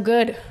 That's no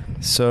good.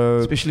 So,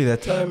 especially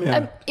that time.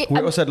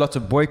 We also had lots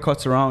of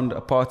boycotts around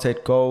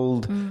apartheid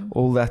gold,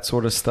 all that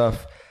sort of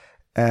stuff.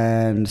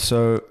 And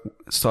so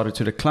it started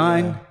to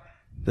decline.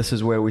 This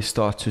is where we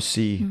start to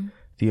see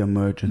the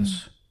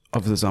emergence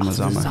of the Zama.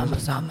 So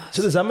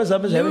the Zamas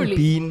haven't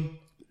been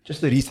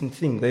just a recent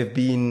thing. They've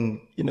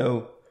been,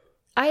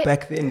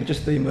 back then,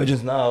 just the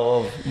emergence now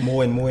of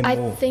more and more and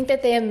more. I think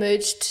that they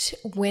emerged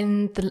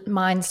when the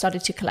mines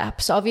started to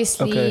collapse.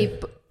 Obviously,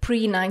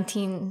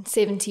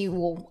 pre-1970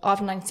 or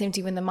after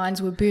 1970, when the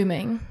mines were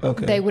booming,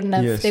 they wouldn't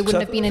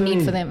have been a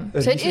need for them.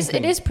 So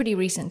it is pretty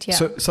recent,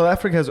 So South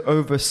Africa has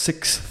over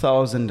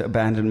 6,000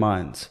 abandoned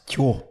mines.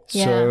 Sure.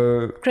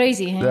 So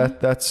crazy, huh?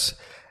 that's,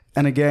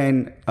 and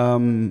again,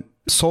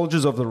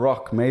 Soldiers of the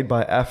Rock, made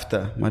by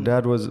AFTA. My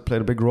dad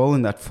played a big role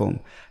in that film.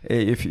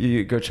 If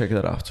you go check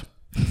that out.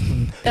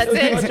 That's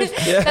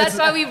it. That's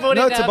why we brought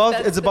it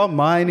up. It's about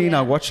mining.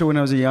 I watched it when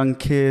I was a young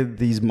kid.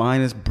 These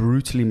miners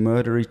brutally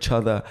murder each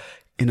other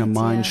in a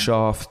mine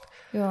shaft.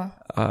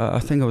 I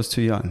think I was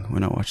too young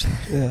when I watched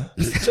that.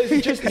 So is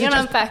it just,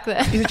 unpack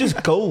that. Is it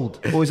just gold,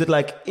 or is it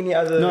like any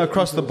other? No,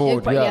 across the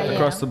board.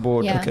 Across the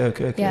board.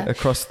 Okay. Yeah.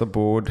 Across the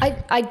board.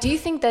 I do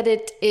think that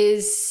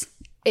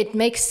it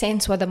makes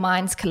sense why the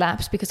mines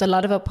collapsed, because a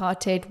lot of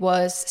apartheid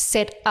was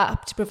set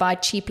up to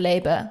provide cheap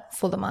labor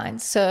for the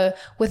mines. So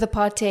with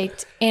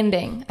apartheid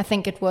ending, I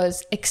think it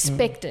was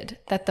expected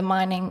that the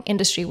mining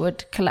industry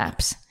would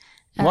collapse.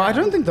 Well, I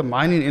don't think the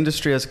mining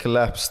industry has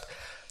collapsed.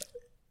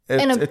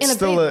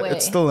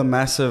 It's still a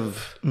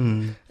massive.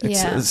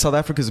 South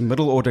Africa's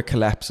middle order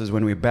collapses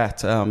when we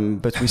bat,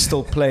 but we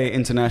still play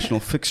international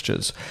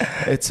fixtures.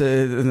 It's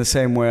in the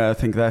same way. I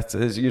think that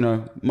is,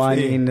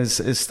 mining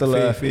is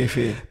still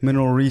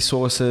mineral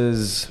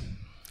resources,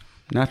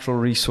 natural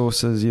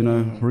resources,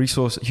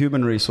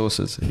 human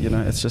resources.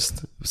 It's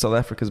just South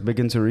Africa's big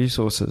into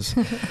resources.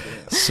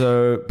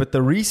 So, but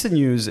the recent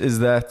news is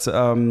that,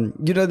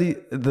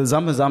 the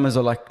Zamas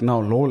are like now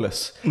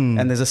lawless,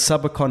 and there's a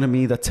sub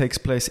economy that takes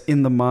place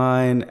in the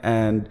mine,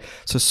 and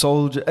so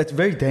it's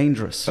very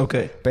dangerous.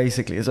 Okay,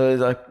 basically. So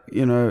it's like,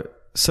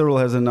 Cyril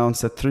has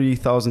announced that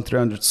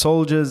 3,300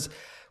 soldiers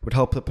would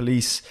help the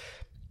police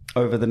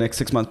over the next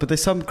 6 months. But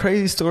there's some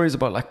crazy stories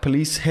about like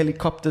police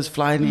helicopters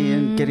flying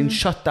in, getting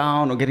shot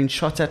down or getting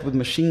shot at with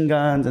machine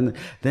guns, and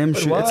them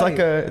shoot.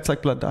 It's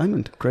like Blood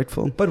Diamond. Great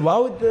film. But why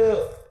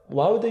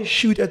would they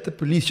shoot at the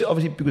police?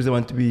 Obviously because they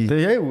want to be.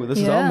 This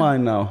is our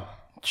mine now.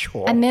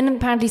 Sure. And then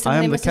apparently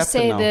something was to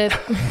say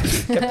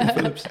Captain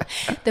Phillips.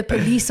 The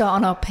police are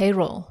on our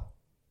payroll.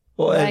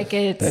 Well,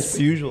 that's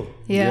usual.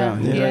 Yeah.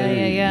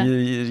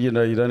 You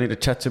don't need to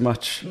chat too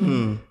much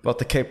about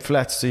the Cape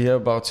Flats to hear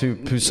about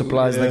who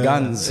supplies the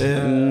guns.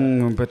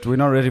 But we're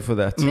not ready for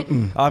that.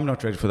 I'm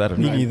not ready for that.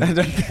 Me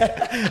neither.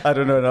 I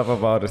don't know enough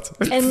about it.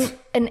 And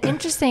an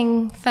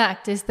interesting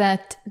fact is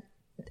that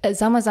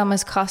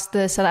Zamas cost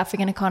the South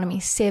African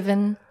economy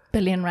 7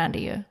 billion rand a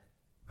year.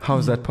 How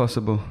is that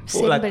possible?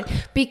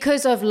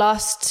 Because of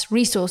lost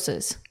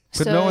resources.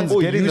 But no one's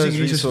getting using those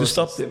resources to resources.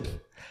 stop them.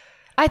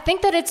 I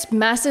think that it's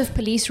massive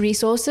police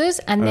resources,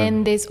 and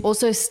then there's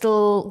also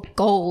still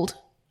gold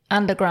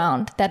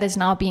underground that is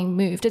now being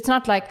moved. It's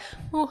not like,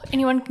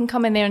 anyone can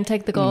come in there and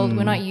take the gold.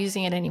 We're not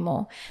using it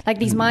anymore. Like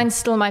these mines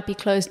still might be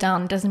closed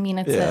down. Doesn't mean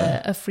it's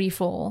a free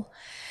for all.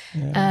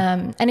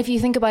 Yeah. And if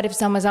you think about if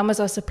Zamas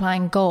are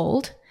supplying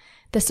gold,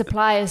 the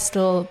supply is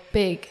still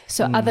big.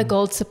 So other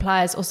gold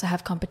suppliers also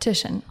have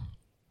competition.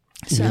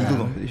 So, Legal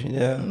competition,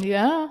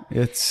 yeah.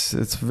 It's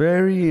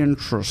very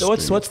interesting.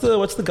 So what's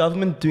the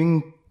government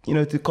doing,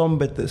 to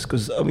combat this?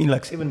 Because I mean,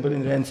 like 7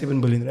 billion rand.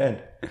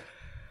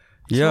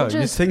 Yeah,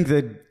 Soldiers. you think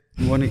they'd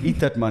want to eat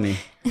that money?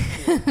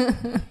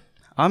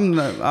 I'm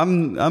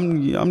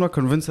not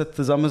convinced that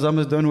the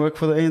Zamas don't work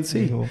for the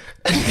ANC.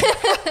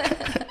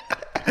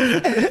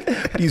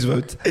 Please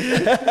vote.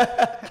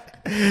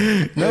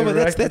 No, but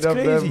that's Racking up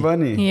that crazy.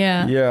 money.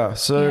 Yeah.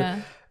 So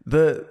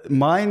the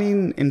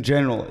mining in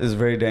general is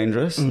very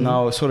dangerous.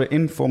 Now, sort of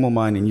informal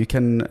mining, you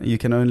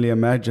can only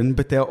imagine,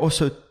 but there are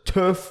also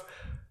turf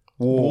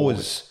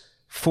wars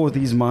for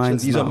these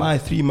mines. So these now. are my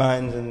 3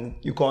 mines, and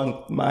you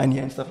can't mine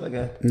here and stuff like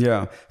that.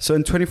 Yeah. So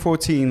in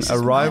 2014, a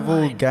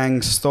rival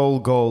gang stole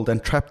gold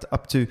and trapped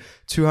up to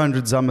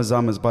 200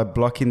 Zamas by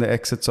blocking the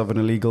exits of an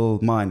illegal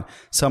mine.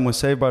 Some were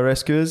saved by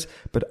rescuers,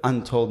 but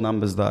untold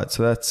numbers died.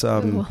 So that's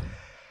the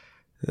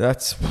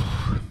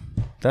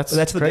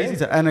crazy.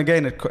 game. And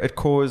again, it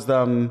caused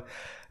barely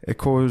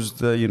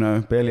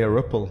a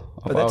ripple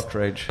of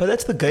outrage. But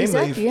that's the game.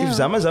 Exactly, If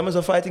Zamas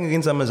are fighting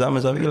against Zamas, I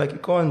feel like you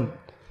can't,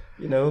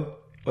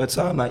 well, it's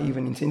not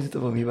even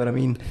insensitive of me, but I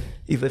mean,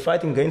 if they're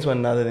fighting against one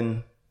another,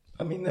 then,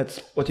 I mean,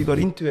 that's what you got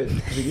into at the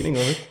beginning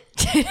of it.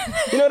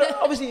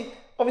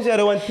 Obviously I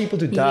don't want people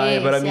to die,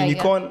 but I mean, you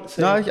can't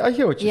say... No, I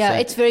hear what you're saying. Yeah,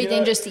 it's very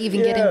dangerous to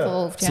even get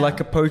involved. It's like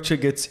a poacher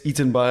gets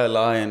eaten by a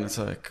lion. It's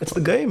like... It's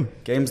the game.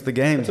 Game's the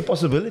game. It's a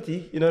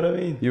possibility, you know what I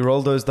mean? You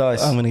roll those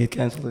dice. I'm going to get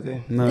cancelled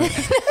again. No.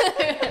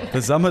 The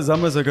Zamas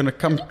are going to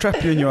come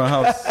trap you in your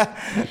house.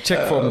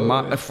 Check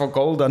for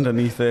gold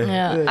underneath there.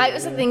 Yeah. I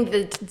also think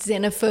that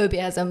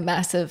xenophobia has a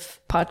massive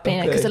part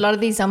in it, because a lot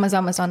of these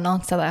Zamas are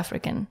not South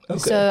African. Okay.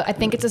 So I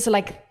think it's just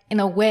like, in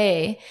a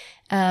way,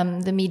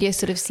 the media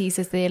sort of sees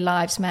as their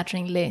lives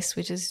mattering less,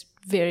 which is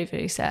very,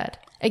 very sad.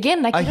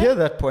 Again, like I hear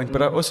that point,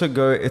 but I also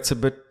go, it's a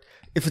bit,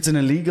 if it's an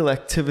illegal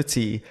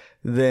activity,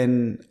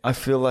 then I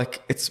feel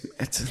like it's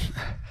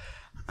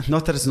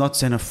not that it's not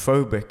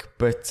xenophobic,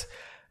 but,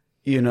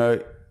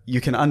 you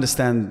can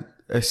understand,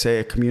 say,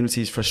 a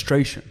community's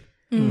frustration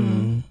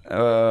with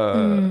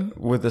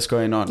this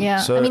going on. Yeah,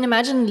 So, I mean,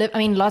 imagine,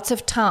 lots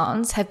of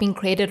towns have been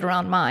created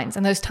around mines,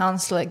 and those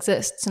towns still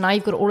exist. So now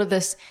you've got all of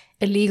this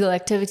illegal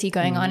activity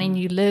going on, and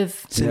you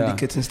live,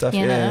 Syndicates and stuff.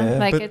 you know,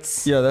 like but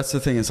it's... yeah, that's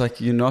the thing. It's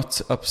like you're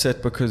not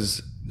upset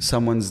because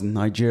someone's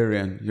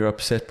Nigerian. You're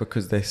upset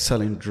because they're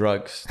selling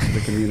drugs to the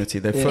community.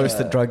 They're first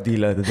a drug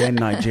dealer, then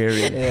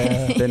Nigerian.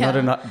 They're not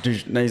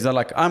no, he's not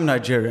like, I'm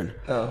Nigerian.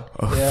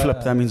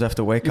 Flip, that means I have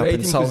to wake up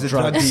and sell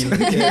drugs.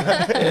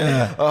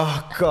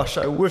 Oh gosh,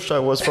 I wish I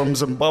was from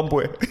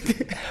Zimbabwe.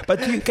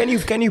 But can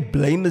you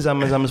blame the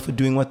Zamas for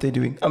doing what they're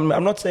doing? I'm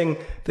not saying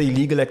the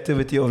illegal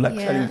activity of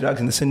selling drugs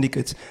in the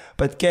syndicates,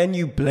 but can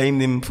you blame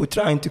them for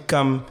trying to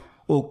come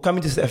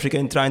into South Africa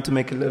and trying to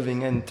make a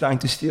living and trying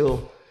to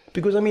steal?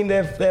 Because I mean, they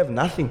have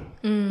nothing.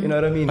 You know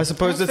what I mean? I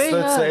suppose That's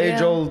that's very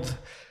hard,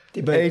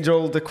 the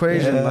age-old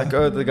equation. Like,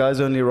 the guy's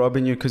only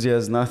robbing you because he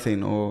has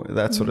nothing, or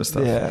that sort of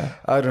stuff. Yeah.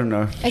 I don't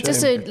know. It's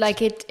just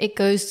it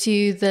goes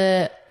to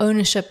the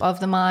ownership of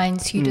the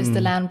mines. Who does the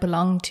land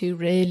belong to,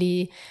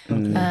 really? But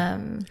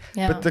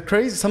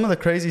some of the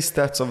crazy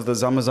stats of the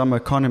Zama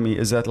economy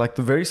is that, like,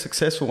 the very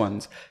successful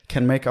ones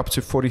can make up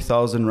to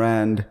 40,000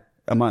 rand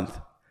a month,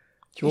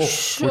 which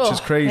is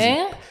crazy.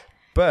 Eh?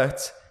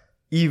 But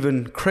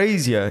even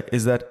crazier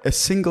is that a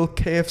single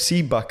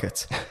KFC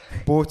bucket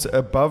bought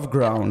above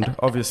ground,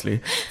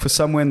 obviously, for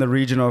somewhere in the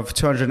region of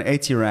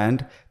 280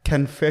 rand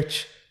can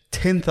fetch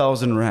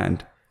 10,000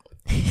 rand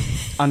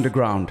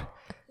underground.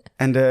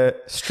 And a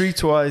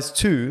Streetwise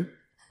 2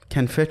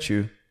 can fetch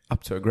you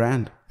up to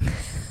 $1,000.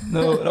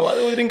 No, why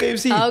are we doing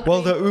KFC?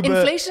 Well, the Uber...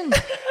 Inflation.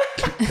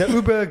 The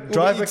Uber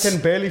driver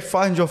can barely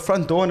find your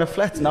front door in a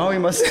flat. Now he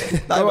must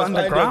go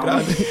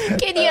underground.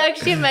 Can you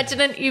actually imagine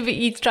an Uber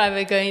Eats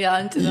driver going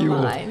down to the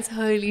mines?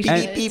 Holy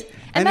shit. beep.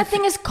 And that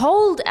thing is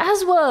cold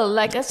as well.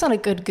 Like, that's not a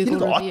good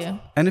Google review.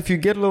 And if you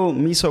get a little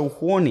miso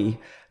horny,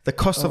 the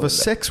cost of a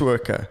sex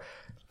worker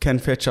can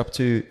fetch up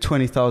to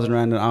 20,000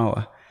 rand an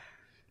hour.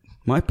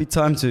 Might be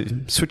time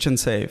to switch and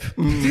save.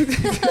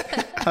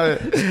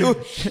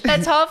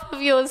 That's half of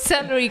your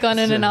salary gone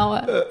in an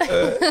hour.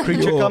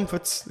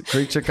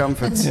 Creature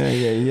comforts.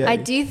 Yeah. I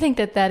do think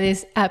that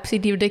is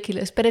absolutely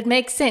ridiculous, but it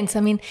makes sense. I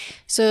mean,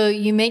 so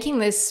you're making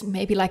this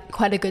maybe like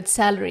quite a good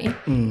salary,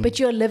 but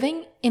you're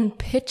living in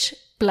pitch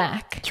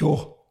black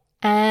Sure.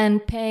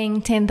 and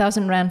paying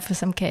 10,000 rand for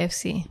some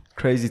KFC.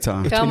 Crazy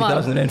time. Come on.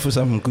 20,000 rand for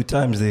some good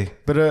times there.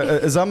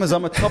 But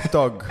Zama Top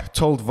Dog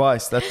told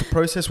Vice that the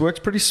process works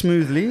pretty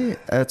smoothly.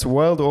 It's a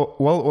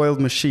well-oiled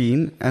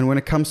machine, and when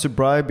it comes to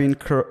bribing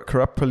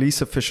corrupt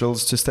police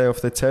officials to stay off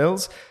their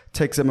tails,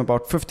 takes them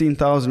about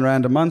 15,000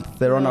 rand a month.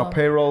 They're on our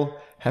payroll.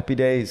 Happy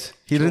days.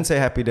 He didn't say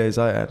happy days.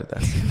 I added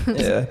that.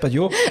 Yeah, but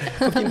you're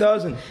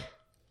 15,000.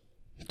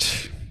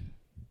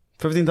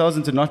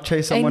 15,000 to not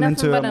chase someone nothing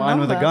into a but a mine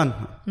with a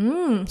number.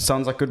 gun.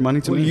 Sounds like good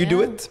money to Will me. you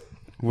do it?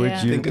 Would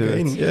Yeah. you Think do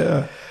again. it?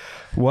 Yeah.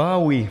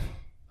 Wowie.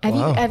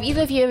 Have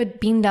either of you ever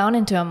been down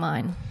into a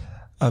mine?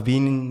 I've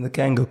been in the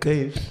Kango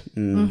caves.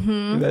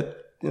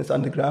 It's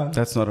underground.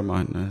 That's not a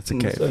mine. No, it's a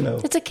cave. So no.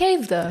 It's a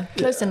cave though.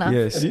 Close enough.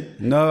 Yes. Have you?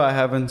 No, I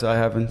haven't.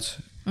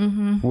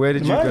 Where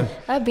did you Mine? go?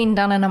 I've been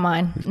down in a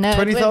mine. No.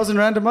 20,000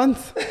 rand a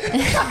month?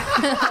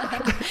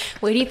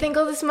 Where do you think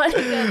all this money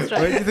comes Where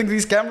from? do you think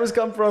these cameras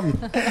come from?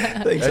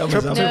 Thanks, A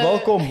trip Zama. to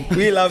Welkom.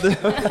 We love it.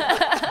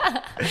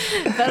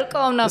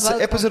 Welkom na This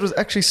welkom. episode was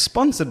actually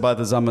sponsored by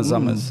the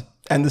Zamas.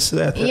 And this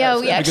Yeah,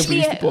 we actually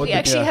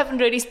Yeah. haven't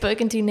really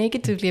spoken too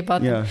negatively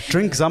about Yeah. them.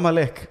 Drink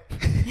Zamalek.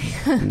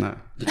 No.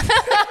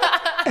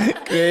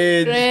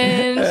 Cringe.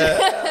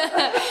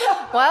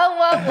 well,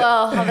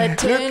 how the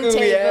Look who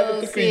we have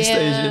at the turntables. Queen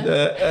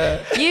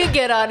Station. You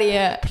get out of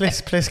here.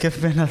 Please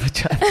give me another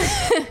chance.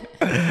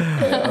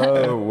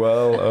 Oh,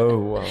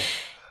 well.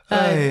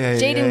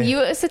 Jaden, you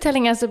were also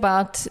telling us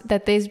about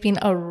that there's been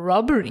a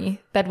robbery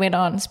that went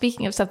on.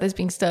 Speaking of stuff that's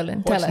being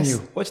stolen, tell us.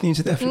 What's new in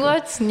South Africa?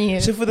 What's new?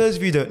 So for those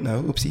of you who don't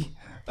know, oopsie,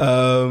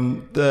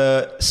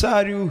 the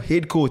SARU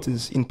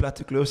headquarters in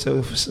Plattekloof,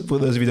 so for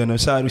those of you who don't know,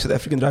 SARU, South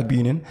African Rugby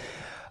Union,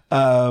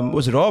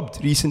 was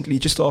robbed recently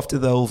just after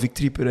the whole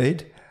victory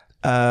parade.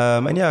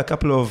 And yeah, a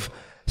couple of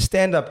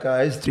stand-up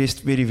guys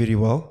dressed very, very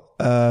well.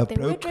 They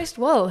were dressed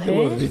well, hey?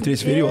 They were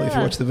dressed very well if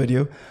you watch the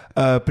video.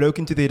 Broke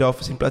into their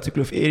office in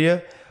Plattekloof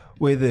area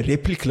where the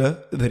replica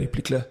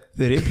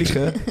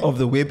of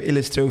the Webb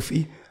Ellis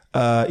trophy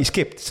is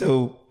kept.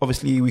 So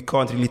obviously we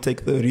can't really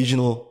take the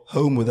original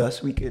home with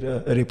us. We get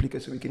a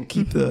replica so we can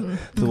keep the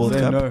World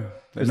Cup.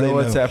 They know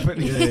what's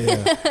happening.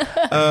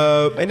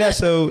 And yeah,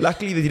 so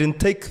luckily they didn't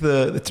take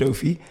the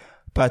trophy,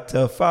 but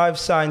 5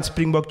 signed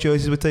Springbok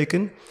jerseys were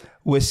taken,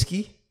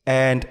 whiskey,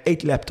 and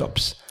 8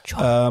 laptops.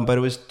 But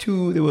it was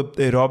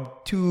they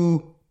robbed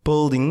 2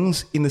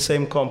 buildings in the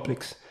same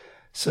complex.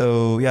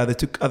 So yeah, they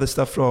took other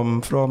stuff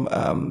from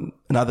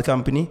another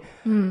company.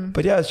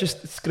 But yeah,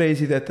 it's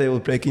crazy that they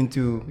will break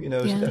into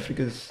South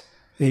Africa's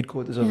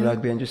headquarters of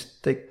rugby and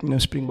just take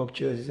Springbok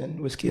jerseys and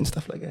whiskey and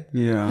stuff like that.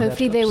 Yeah.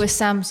 Hopefully they were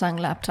Samsung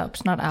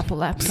laptops, not Apple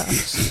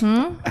laptops.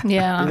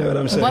 Yeah. You know what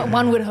I'm saying?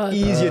 One would hope.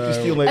 Easier to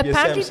steal maybe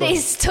Apparently a Samsung. they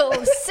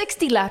stole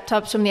 60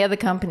 laptops from the other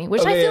company,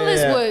 which I feel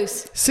is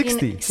worse.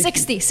 60?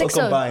 60. All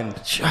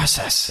combined.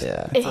 Jesus.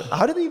 Yeah.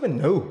 How do they even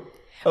know?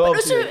 But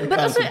also,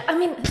 I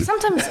mean,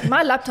 sometimes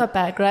my laptop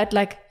bag, right?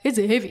 Like, it's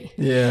heavy.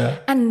 Yeah.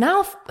 And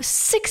now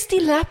 60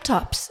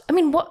 laptops. I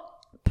mean, what?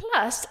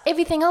 Plus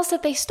everything else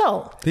that they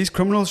stole. These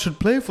criminals should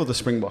play for the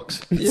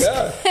Springboks.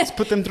 Yeah. Let's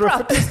put them through a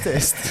fitness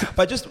test.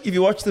 But just if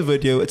you watch the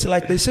video, it's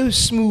like they're so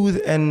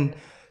smooth and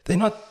they're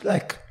not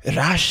like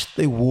rushed.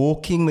 They're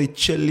walking, they're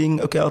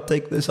chilling. Okay, I'll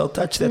take this, I'll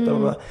touch that. Blah,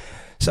 blah, blah.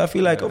 So I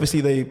feel like obviously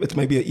it's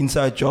maybe an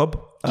inside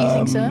job. Do you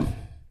think so?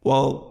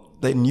 Well,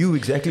 they knew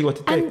exactly what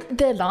to take. And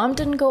the alarm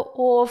didn't go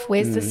off.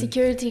 Where's the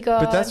security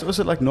guard? But that's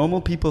also like normal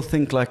people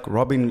think like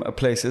robbing a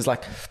place is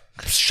like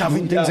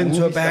shoving things into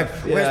a movie bag.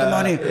 stuff. Where's the Yeah,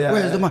 money? yeah.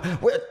 Where's the money?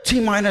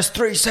 T-minus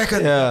 3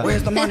 seconds. Yeah.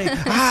 Where's the money?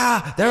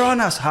 They're on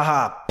us.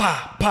 Pa,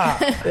 pa.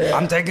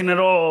 I'm taking it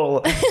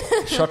all.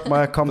 Shot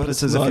my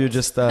accomplices if you're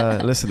just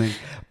listening.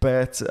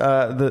 But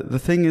the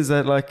thing is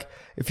that like,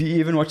 if you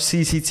even watch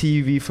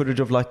CCTV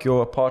footage of like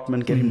your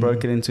apartment getting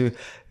broken into,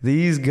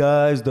 these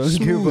guys don't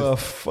give a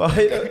fuck.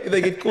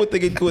 They get caught.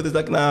 It's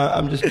like, nah,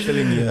 I'm just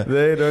chilling here.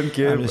 They don't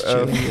give just a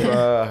chilling here.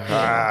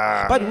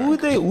 fuck. But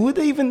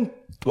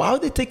why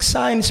would they take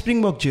signed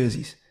Springbok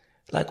jerseys?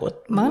 Like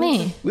what?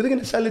 Money. Who are they going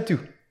to sell it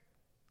to?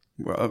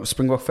 Well,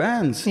 Springbok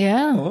fans.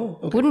 Yeah. Oh,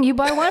 okay. Wouldn't you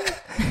buy one?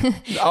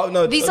 Oh,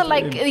 no. These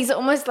are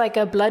almost like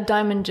a blood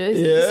diamond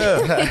jersey.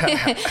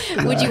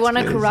 Yeah. Would you want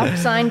a corrupt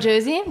signed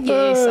jersey?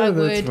 Yes, I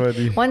that's would.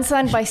 funny. One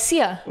signed by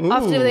Sia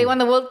after they won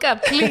the World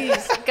Cup.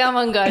 Please, come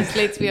on, guys.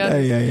 Let's be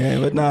honest. Yeah.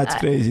 But no, it's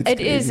crazy. It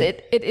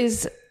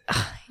is.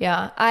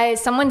 Yeah.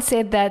 Someone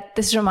said that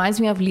this reminds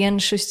me of Leon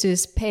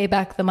Schuster's Pay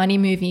Back the Money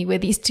movie, where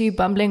these 2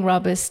 bumbling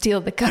robbers steal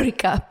the curry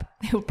cup.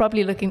 They were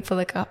probably looking for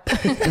the cup.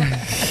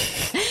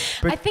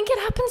 I think it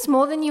happens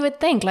more than you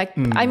would think. Like,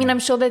 I mean, I'm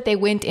sure that they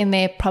went in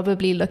there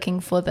probably looking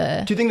for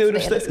the. Do you think they would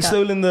the have Ellis Cup.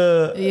 stolen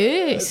the...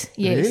 Yes.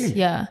 Really?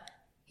 Yeah.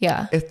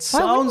 It Why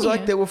sounds wouldn't like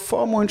you? they were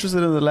far more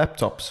interested in the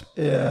laptops.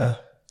 Yeah.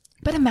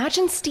 But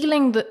imagine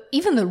stealing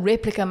even the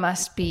replica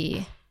must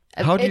be.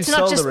 How do you it's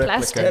sell not the just replica?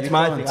 plastic. That's You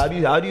my can't.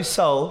 thing. How do you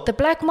sell The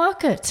black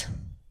market.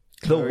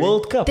 the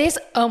World Cup? There's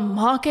a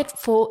market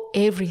for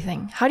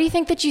everything. How do you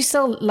think that you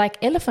sell like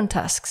elephant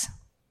tusks?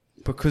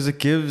 Because it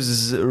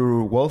gives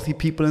wealthy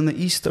people in the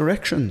East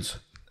erections.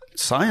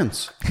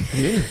 Science.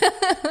 Yeah.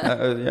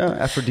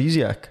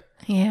 Aphrodisiac.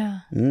 Yeah.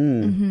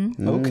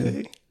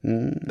 Okay.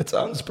 That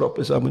sounds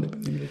proper, so I'm going to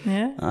believe it.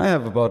 Yeah. I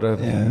have about a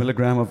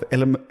milligram of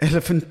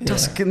elephant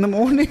tusk in the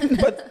morning.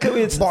 But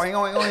it's, Boing,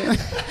 oing,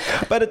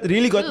 oing. but it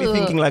really got me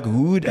thinking, like,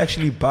 who would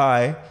actually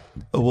buy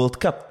a World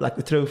Cup, like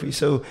the trophy?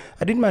 So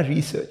I did my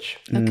research,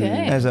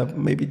 Okay. as I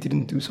maybe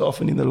didn't do so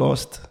often in the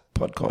last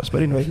podcast.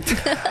 But anyway,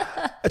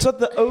 it's not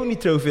the only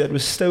trophy that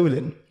was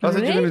stolen. I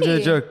thought you were going to do a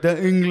Really? joke.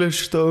 The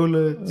English stole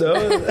it. No,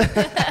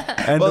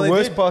 And Well, the they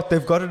worst did. part,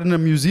 they've got it in a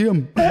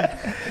museum.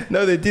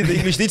 no, they did. The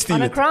English did steal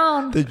On a it.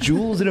 crown. The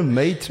Jules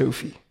Rimet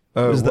trophy.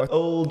 Oh, It was what? the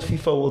old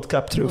FIFA World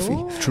Cup trophy.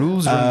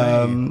 Truls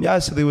Rimet. Yeah,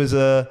 so there was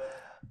a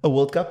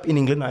World Cup in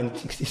England,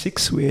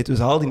 1966, where it was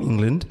held in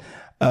England.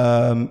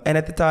 And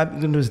at the time,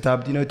 England was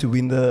dubbed, to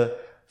win the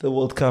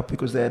World Cup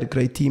because they had a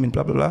great team and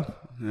blah, blah, blah.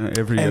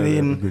 Every year. And they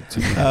have a then, good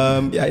team.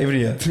 every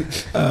year.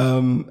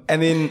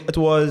 And then it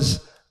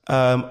was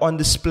on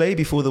display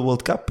before the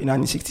World Cup in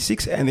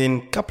 1966. And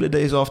then a couple of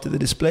days after the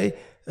display,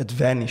 it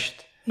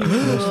vanished.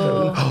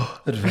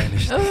 It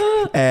vanished.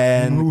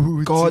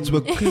 And guards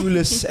were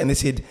clueless, and they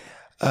said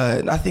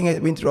nothing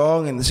went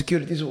wrong, and the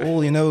securities were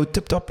all,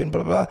 tipped up and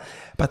blah, blah, blah.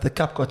 But the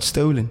cup got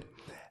stolen.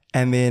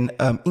 And then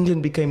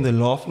England became the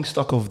laughing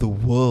stock of the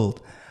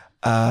world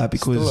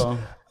because... Still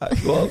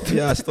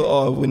are. Still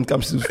are when it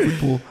comes to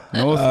football.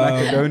 North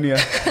Macedonia.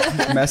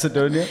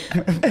 Macedonia.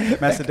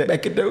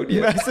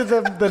 Macedonia.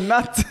 The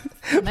nut.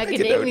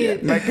 Macadamia.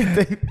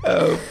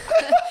 Macadamia.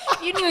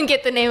 You didn't even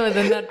get the name of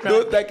the nut right.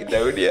 North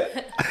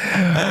Macedonia.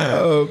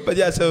 But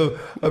yeah, so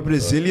a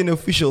Brazilian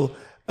official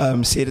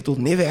said it will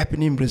never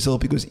happen in Brazil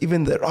because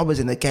even the robbers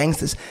and the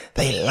gangsters,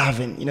 they love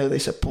him. They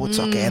support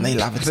soccer and they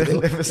love it. So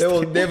they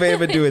will never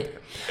ever do it.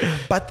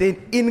 But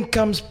then in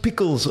comes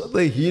Pickles,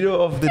 the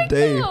hero of the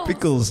day,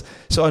 Pickles.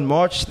 So on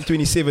March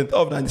 27th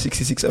of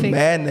 1966, a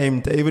man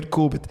named David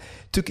Corbett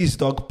took his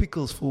dog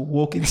Pickles for a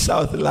walk in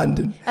South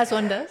London. As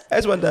one does.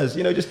 As one does,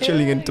 just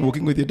chilling and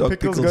walking with your dog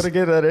Pickles Pickles. got to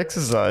get that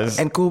exercise.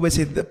 And Corbett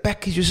said the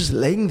package was just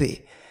laying there,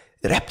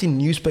 wrapped in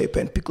newspaper,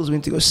 and Pickles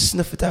went to go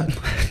sniff it out.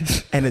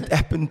 And it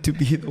happened to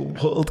be the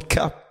World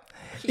Cup.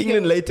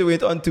 England later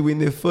went on to win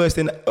their first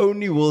and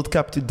only World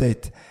Cup to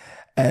date.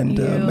 And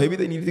maybe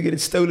they needed to get it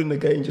stolen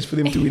again just for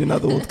them to win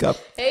another World Cup.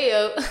 Hey,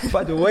 yo.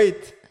 But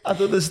wait, I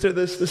thought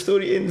the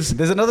story ends.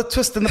 There's another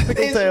twist in the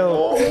pickle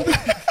tail.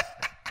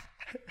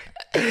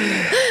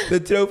 The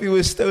trophy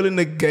was stolen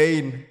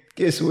again.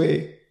 Guess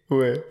where?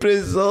 Where?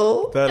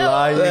 Brazil. The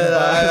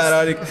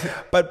lying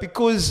But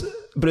because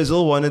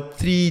Brazil won it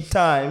 3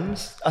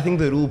 times, I think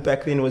the rule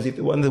back then was if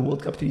they won the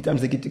World Cup 3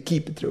 times, they get to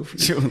keep the trophy.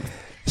 Sure.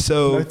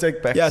 So, No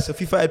take-backs. yeah, so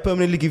FIFA had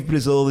permanently give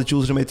Brazil the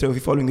Jules Rimet trophy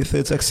following their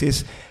third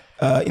success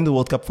in the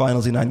World Cup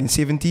finals in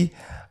 1970.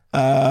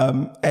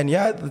 And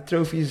yeah, the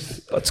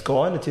trophy's it's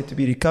gone. It's yet to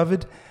be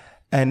recovered.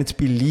 And it's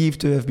believed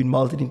to have been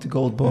melted into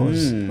gold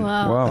bars.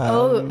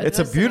 Wow. It's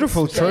a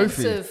beautiful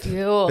trophy.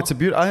 Yo. It's a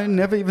beautiful. I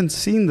never even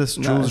seen this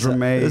Jules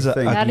Rimet it's a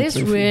thing. ugly That is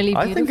trophy. really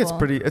beautiful. I think it's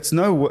pretty. It's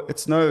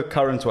no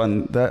current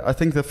one. I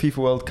think the FIFA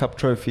World Cup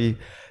trophy,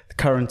 the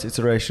current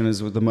iteration, is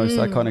the most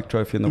iconic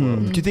trophy in the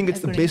world. Do you think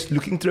it's the best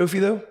looking trophy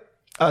though?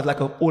 Like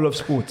all of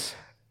sports.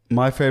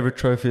 My favorite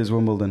trophy is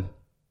Wimbledon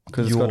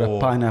because it's got a Yo.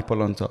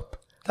 pineapple on top.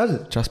 Does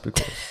it? Just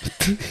because.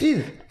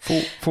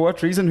 For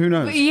what reason? Who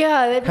knows?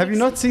 Yeah. that Have you makes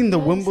not seen the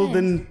no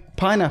Wimbledon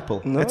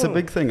pineapple? No. It's a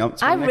big thing.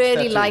 It's my I next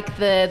really tattoo. like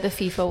the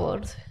FIFA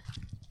World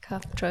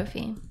Cup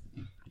trophy.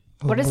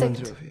 What is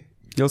Wimbledon it? trophy.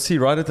 You'll see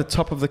right at the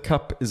top of the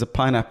cup is a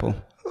pineapple.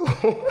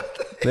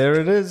 There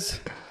it is.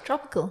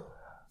 Tropical.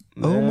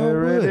 Oh, my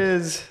There it word.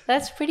 is.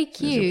 That's pretty There's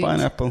cute. a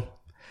pineapple.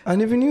 I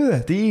never knew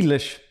that.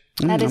 Delish.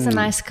 That is a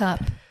nice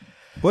cup.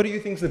 What do you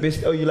think is the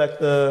best? Oh, you like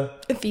the...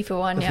 The FIFA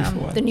one, The yeah.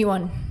 FIFA one. The new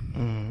one.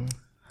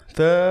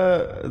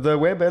 The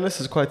Webb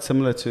Ellis is quite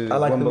similar to I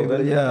like Wimbledon. the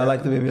baby. Yeah, I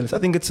like the baby. I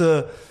think it's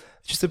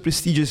just a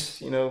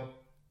prestigious,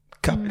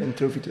 cup and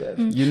trophy to have.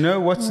 You know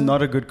what's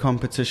not a good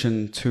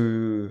competition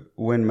to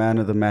win man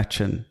of the match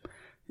in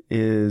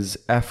is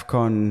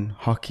AFCON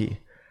hockey.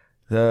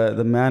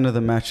 The man of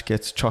the match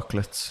gets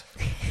chocolates.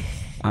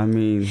 I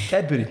mean,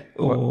 Cadbury.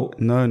 Oh,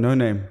 no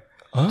name.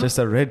 Just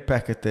a red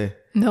packet there.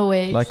 No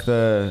way. Like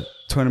the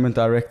tournament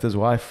director's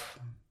wife,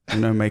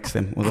 makes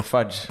them. Or the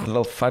fudge,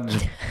 little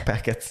fudge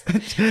packets.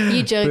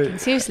 You joking?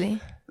 Seriously?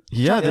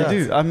 Yeah, they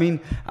do. I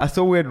mean, I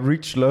thought we had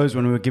reached lows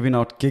when we were giving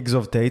out gigs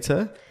of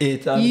data.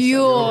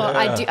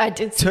 I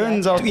did see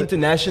Turns that. out To that,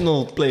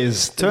 international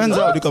players. Turns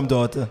out- to come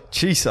data.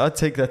 jeez, I'd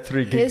take that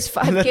 3 gigs. Here's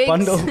 5 in that gigs.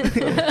 bundle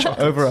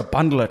over a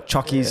bundle of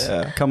chockies.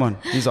 Yeah. Come on,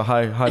 these are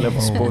high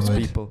level sports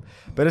people.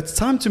 But it's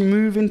time to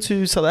move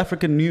into South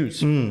African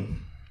news.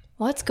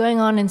 What's going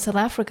on in South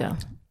Africa?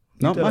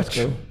 Not much.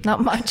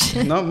 Not much.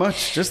 Not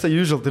much. Just the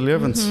usual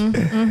deliverance.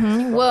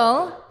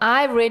 Well,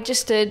 I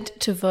registered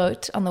to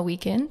vote on the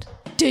weekend.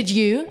 Did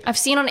you? I've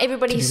seen on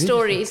everybody's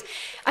stories.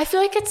 I feel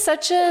like it's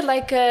such a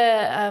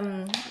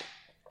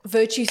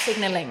virtue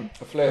signaling.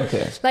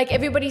 Okay. Like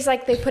everybody's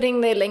like they're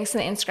putting their links in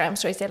the Instagram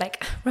stories. They're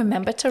like,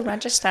 remember to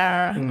register.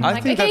 I'm I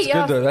like, think okay, that's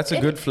yeah, good though. That's a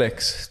good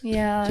flex.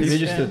 Yeah, You that's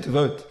registered true. to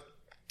vote.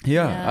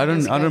 Yeah, Yeah, I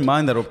that's don't good.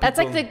 mind that. Or That's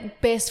like people- the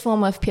best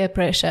form of peer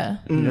pressure.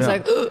 It's Yeah.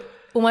 like,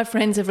 All my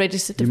friends have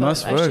registered to You vote.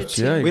 must I should vote,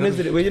 too. yeah. When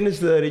is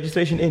the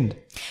registration end?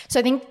 So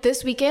I think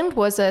this weekend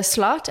was a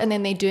slot, and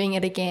then they're doing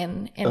it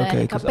again in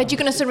Okay, a 'cause but you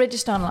can also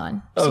register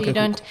online. So Okay, you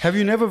cool. don't. Have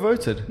you never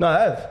voted? No, I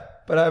have.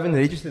 But I haven't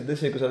registered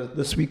this year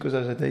this week because I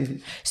was at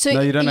Daisy's. So No,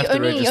 you don't have to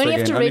only, register you only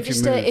have to again, only if you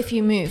register move. if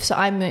you move. So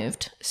I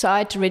moved. So I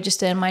had to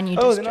register in my new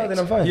Oh, district. then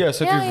I'm fine. Yeah,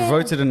 so if Yeah, you've yeah.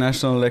 voted in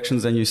national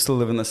elections and you still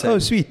live in the same Oh,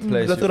 sweet.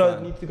 place, I you're thought I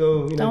fine. need to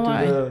go, Don't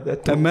worry. to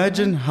that.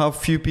 Imagine how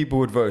few people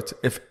would vote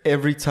if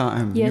every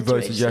time You you had to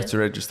voted you had to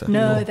register.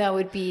 No, that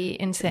would be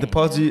insane. The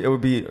party, it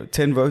would be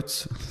 10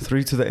 votes,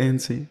 3 to the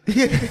ANC.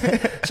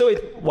 So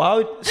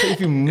if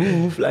you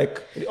move,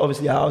 like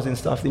obviously house and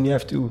stuff, then you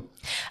have to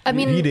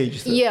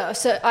re-register. yeah.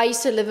 So I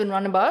used to live in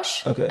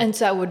Rondebosch, Okay. and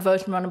so I would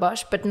vote in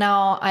Rondebosch. But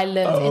now I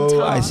live in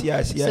town. I see.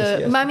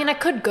 So I mean, I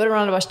could go to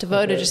Rondebosch to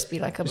vote, or just be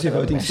like a Just a bit of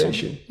a voting mission.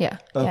 station. Yeah.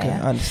 Okay,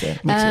 Yeah, I understand.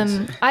 Makes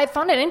sense. I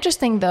found it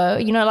interesting though.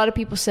 You know, a lot of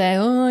people say,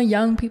 "Oh,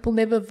 young people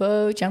never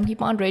vote. Young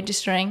people aren't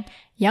registering."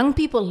 Young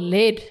people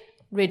led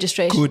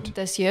registration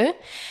this year.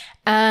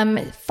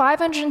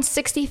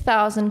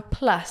 560,000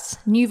 plus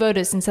new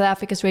voters in South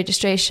Africa's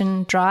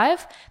registration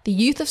drive. The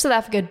youth of South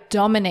Africa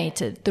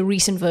dominated the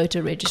recent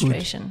voter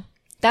registration.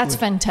 That's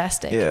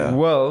fantastic. Yeah.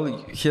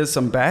 Well, here's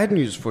some bad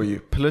news for you.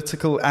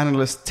 Political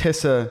analyst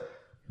Tessa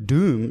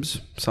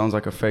Dooms, sounds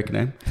like a fake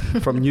name,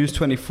 from News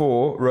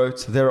 24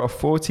 wrote, there are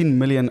 14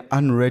 million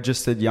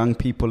unregistered young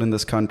people in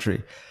this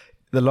country.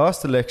 The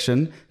last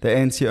election, the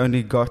ANC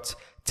only got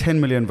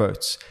 10 million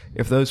votes.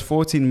 If those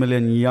 14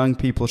 million young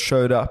people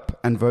showed up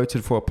and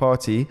voted for a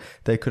party,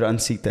 they could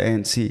unseat the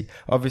ANC.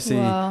 Obviously,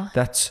 Wow.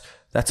 that's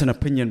an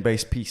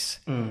opinion-based piece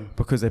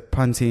because they're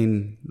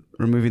punting,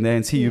 removing the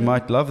ANC. You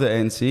might love the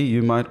ANC.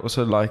 You might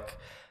also like,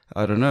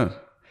 I don't know,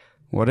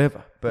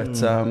 whatever.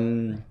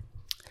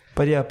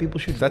 But yeah, people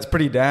should. that's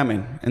pretty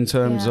damning in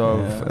terms Yeah.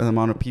 of the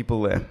amount of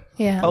people there.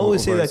 Yeah. I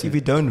always say that voting. if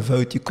you don't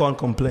vote, you can't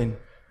complain.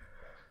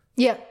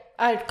 Yeah.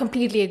 I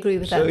completely agree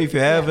with So that. if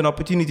you have an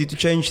opportunity to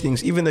change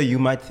things, even though you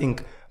might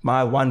think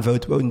my one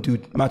vote won't do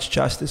much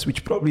justice,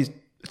 which probably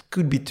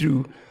could be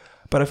true,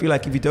 but I feel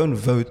like if you don't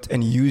vote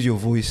and use your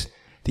voice,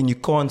 then you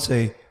can't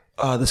say,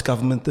 this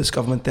government,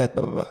 that,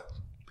 blah, blah, blah.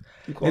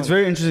 You can't. It's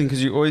very interesting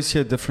because you always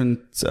hear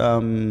different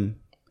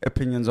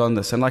opinions on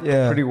this, and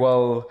pretty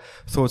well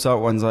thought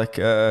out ones. Like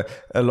a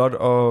lot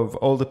of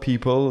older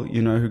people,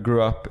 who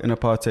grew up in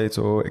apartheid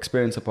or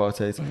experienced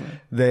apartheid,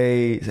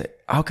 they say,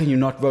 "How can you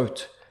not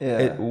vote?"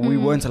 Yeah. We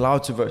weren't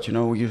allowed to vote.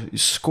 You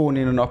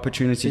scorning an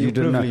opportunity. Yeah, You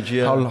didn't know privilege,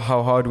 yeah.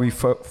 how hard we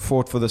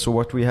fought for this or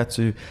what we had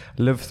to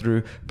live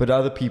through. But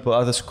other people,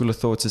 other school of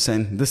thoughts, are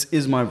saying, "This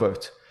is my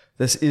vote.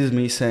 This is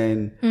me saying,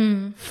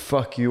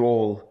 fuck you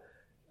all."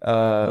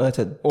 That's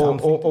a dumb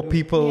thing Or to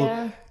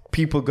do.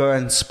 people go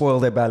and spoil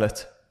their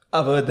ballot.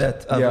 I've heard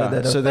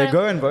that. So they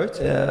go and vote,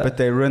 Yeah. but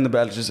they ruin the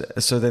ballot just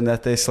so then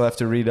that they still have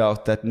to read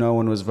out that no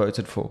one was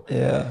voted for.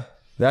 Yeah.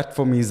 That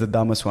for me is the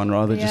dumbest one.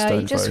 Rather just you're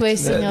don't just vote.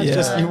 wasting your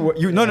Yeah.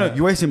 time.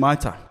 You're wasting my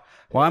time.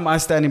 Why am I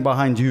standing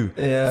behind you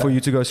Yeah. for you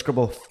to go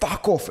scribble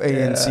 "fuck off"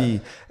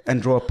 ANC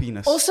and draw a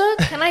penis? Also,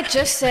 can I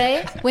just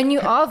say, when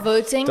you are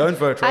voting, Don't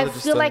vote, I rather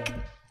just feel don't.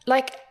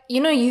 like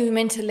you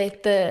meant to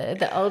let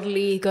the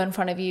elderly go in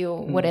front of you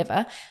or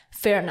whatever.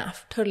 Fair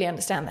enough, totally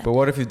understand that. But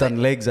what if you've done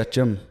legs at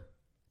gym?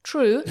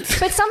 True,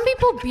 but some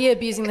people be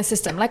abusing the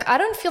system. Like I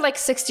don't feel like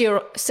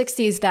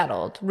 60 is that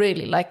old,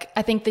 really. Like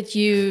I think that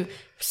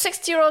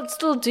 60-year-olds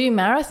still do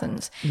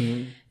marathons.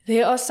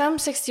 There are some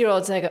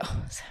 60-year-olds that go,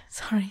 oh,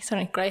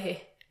 sorry, grey hair.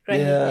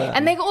 Yeah.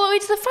 And they go all the way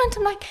to the front.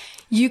 I'm like,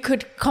 you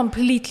could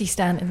completely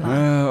stand in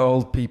line.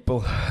 Old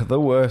people, the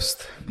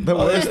worst of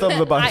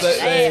the bunch.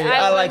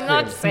 I'm like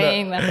not them.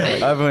 saying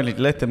that. I've only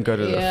let them go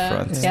to the Yeah.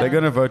 front. Yeah. They're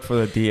going to vote for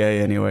the DA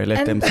anyway.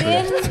 Let them And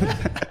through.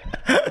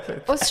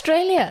 then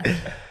Australia.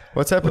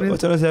 What's happening?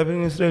 What's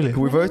happening in Australia?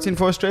 We're voting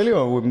for Australia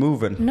or we're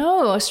moving?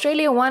 No,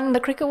 Australia won the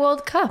Cricket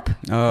World Cup.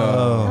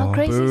 Oh, How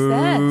crazy is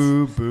that?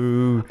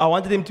 boo. I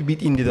wanted them to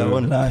beat India, I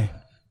won't lie.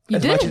 You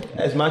did?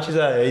 As much as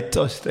I hate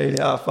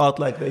Australia, I felt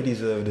like they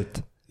deserved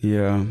it.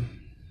 Yeah.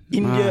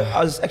 India,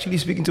 I was actually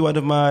speaking to one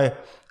of my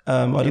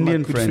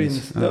Indian good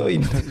friends. No,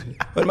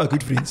 one of my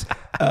good friends,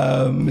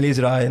 Les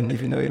Ryan, if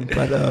you know him.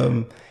 But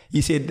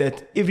he said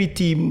that every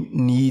team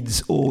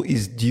needs or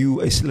is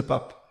due a slip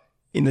up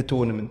in the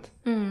tournament.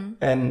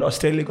 And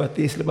Australia got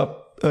their slip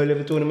up early in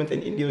the tournament,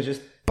 and India was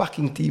just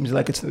bucking teams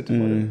like it's no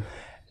tomorrow.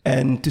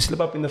 And to slip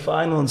up in the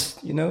finals,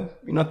 you're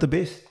not the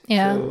best.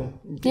 Yeah. So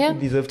you Yeah.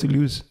 deserve to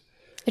lose.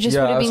 It just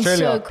would have been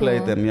Australia so outplayed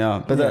cool. them,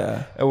 yeah. But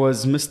Yeah. it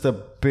was Mr.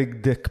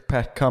 Big Dick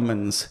Pat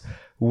Cummins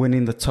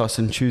winning the toss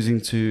and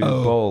choosing to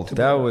bowl.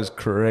 That was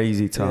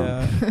crazy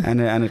time. Yeah.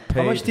 And it paid.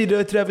 How much did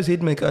Travis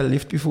Head make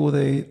left before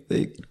they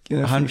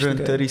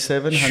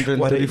 137, finished the game?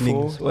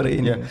 134. What an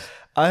innings.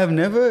 I've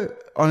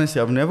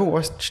never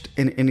watched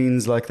an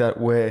innings like that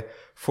where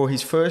for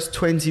his first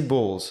 20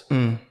 balls,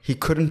 he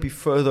couldn't be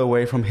further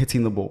away from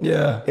hitting the ball.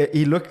 Yeah.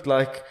 He looked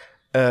like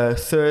a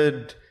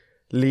third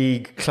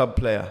league club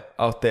player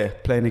out there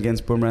playing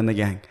against Boomer and the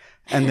gang.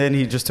 and then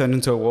he just turned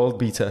into a world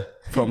beater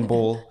from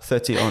ball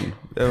 30 on.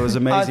 It was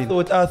amazing.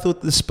 I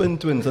thought the spin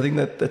twins. I think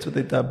that's what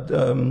they dubbed.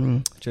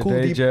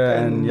 Jadeja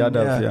and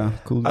Yadav. Yeah,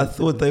 cool. I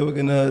thought they were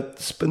gonna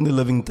spin the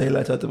living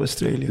daylights out of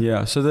Australia.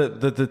 Yeah. So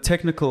the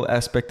technical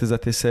aspect is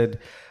that they said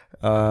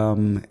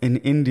in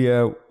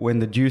India when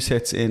the dew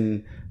sets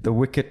in, the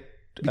wicket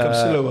becomes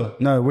slower.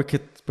 No,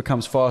 wicket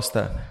becomes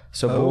faster.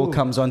 So ball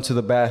comes onto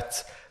the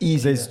bat.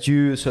 Easier. There's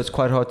dew, so it's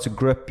quite hard to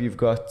grip. You've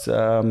got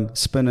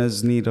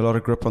spinners need a lot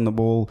of grip on the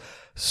ball.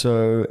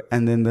 So,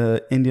 and then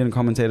the Indian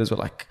commentators were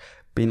like,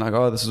 being like,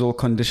 oh, this is all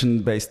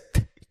condition based.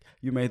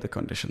 You made the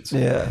conditions.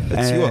 Yeah,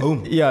 it's your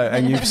home. Yeah,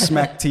 and you've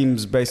smacked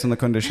teams based on the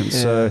conditions.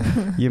 So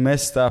you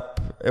messed up.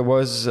 It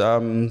was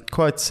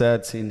quite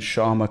sad seeing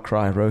Sharma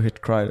cry,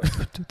 Rohit cry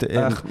at the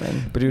end.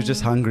 Man. But he was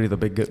just hungry, the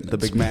big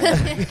man.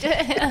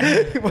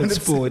 It's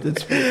sport.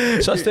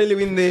 So Australia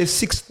win their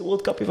 6th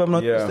World Cup, if I'm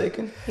not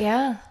mistaken.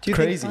 Yeah.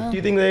 Crazy. Do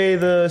you think they're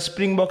the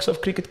Springboks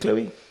of cricket,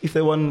 Chloe? If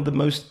they won the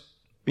most,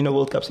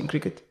 World Cups in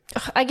cricket?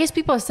 I guess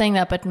people are saying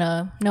that, but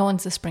no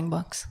one's the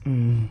Springboks.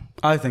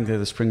 I think they're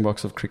the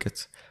Springboks of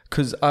cricket.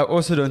 Because I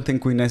also don't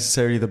think we're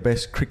necessarily the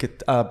best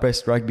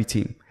best rugby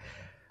team.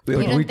 You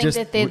don't think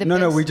that they're the best?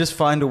 No, we just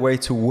find a way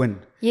to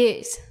win.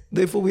 Yes.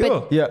 Therefore we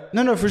are. Yeah,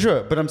 no, for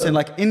sure. But I'm saying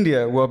like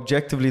India were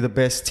objectively the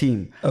best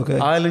team. Okay.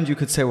 Ireland, you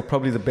could say, were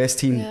probably the best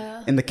team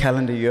in the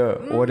calendar year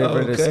or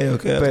whatever it is.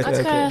 Okay. But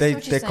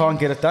they can't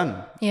get it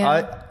done.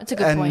 Yeah, that's a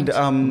good point.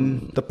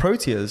 And the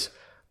Proteas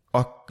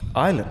are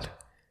Ireland.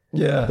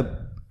 Yeah.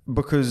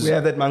 Because we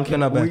have that monkey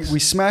on our backs. We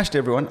smashed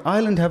everyone.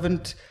 Ireland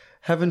haven't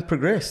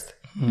progressed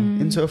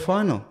into a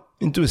final.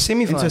 Into a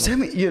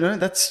semi-final.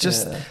 That's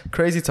just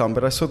crazy, Tom.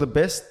 But I saw the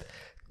best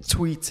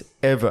tweet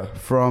ever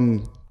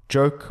from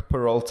Joke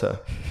Peralta.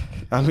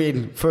 I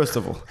mean, first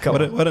of all,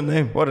 what a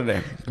name. What a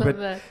name.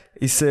 But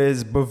he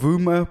says,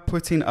 Bavuma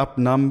putting up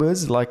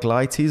numbers like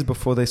lighties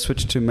before they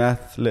switch to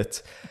math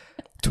lit.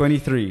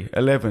 23,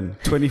 11,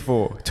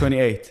 24,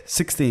 28,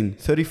 16,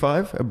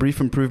 35, a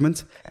brief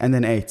improvement, and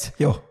then 8.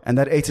 Yo. And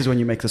that 8 is when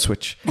you make the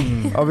switch.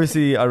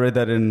 Obviously, I read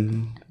that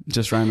in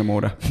just random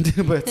order.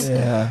 But,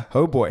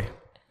 oh boy.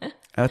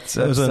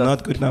 Those are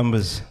not good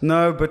numbers.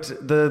 No, but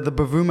the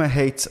Bavuma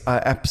hate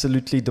I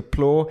absolutely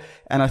deplore.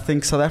 And I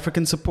think South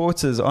African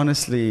supporters,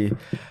 honestly,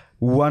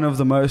 one of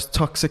the most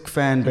toxic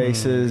fan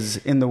bases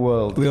in the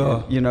world. We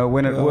are.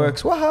 When it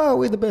works, wow,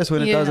 we're the best.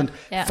 When it doesn't,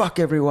 fuck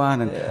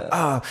everyone. And,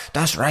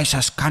 that's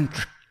racist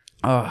country.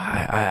 Oh,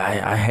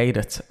 I hate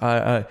it.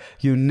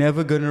 You're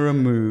never going to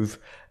remove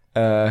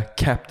a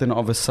captain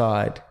of a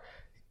side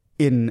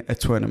in a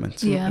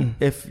tournament. Yeah.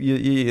 If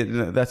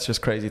that's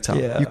just crazy time.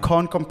 Yeah. You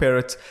can't compare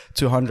it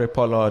to Andre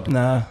Pollard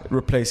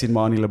replacing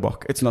Marnie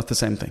Lebok. It's not the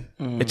same thing.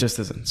 It just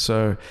isn't.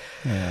 So,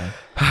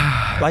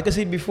 like I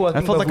said before,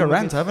 I felt like a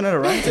rant. I haven't had a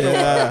rant.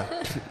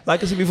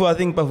 Like I said before, I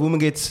think Bavuma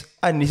gets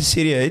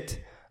unnecessary hate,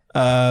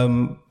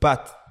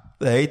 but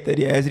the hate that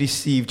he has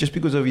received just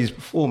because of his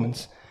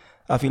performance,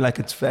 I feel like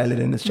it's valid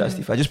and it's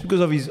justified. Just because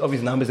of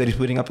his numbers that he's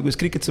putting up, because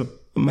cricket's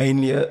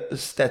mainly a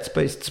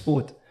stats-based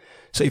sport.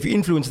 So if you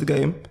influence the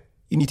game,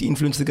 you need to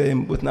influence the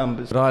game with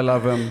numbers. But I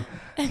love him,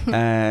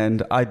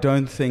 and I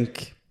don't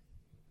think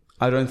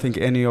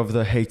any of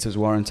the hate is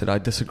warranted. I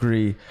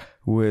disagree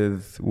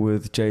with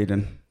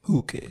Jaden.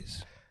 Who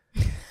cares?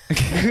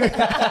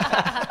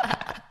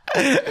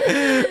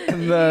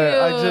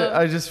 No,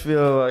 I just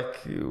feel like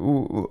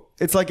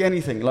it's like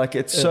anything. Like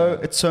it's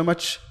so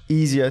much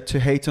easier to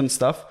hate on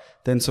stuff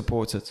than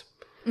support it.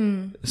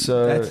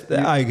 So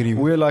I agree.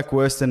 We're like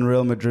worse than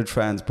Real Madrid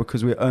fans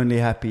because we're only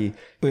happy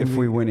if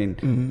we're winning.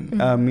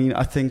 I mean,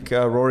 I think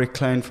Rory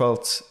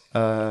Kleinfeldt,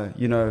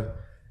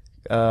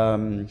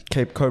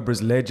 Cape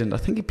Cobra's legend. I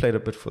think he played a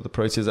bit for the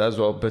Proteas as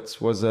well, but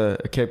was a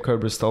Cape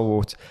Cobra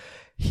stalwart.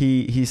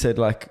 He said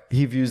like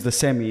he views the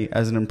semi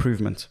as an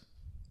improvement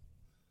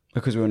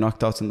because we were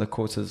knocked out in the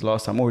quarters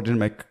last time, or we didn't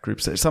make group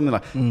stage, something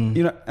like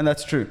and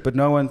that's true. But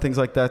no one thinks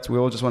like that. We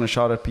all just want to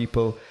shout at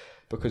people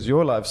because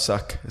your lives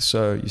suck.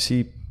 So you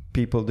see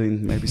people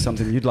doing maybe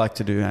something you'd like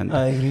to do, and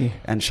I agree,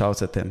 and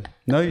shout at them.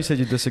 No, you said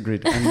you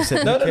disagreed, and you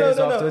said no.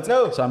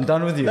 So I'm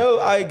done with you. No,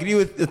 I agree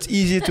with. It's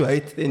easier to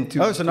hate than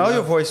to. Oh, so now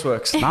your voice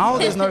works. Now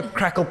there's no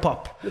crackle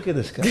pop. Look at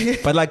this guy.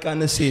 But like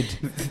Anna said,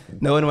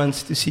 no one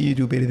wants to see you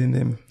do better than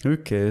them. Who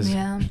cares?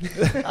 Yeah.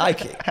 I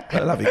care. I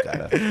love it,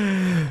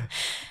 Anna.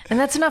 And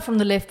that's enough from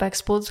the Left Back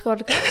Sports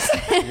Podcast.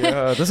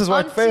 Yeah, this is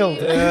why it failed.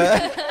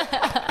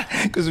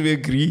 Because we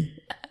agree.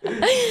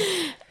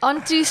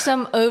 On to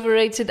some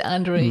overrated,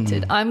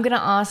 underrated. I'm going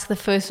to ask the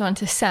first one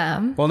to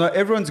Sam. Well, no,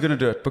 everyone's going to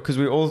do it because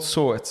we all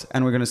saw it,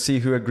 and we're going to see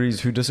who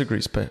agrees, who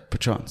disagrees,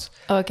 perchance.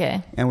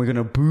 Okay. And we're going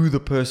to boo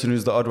the person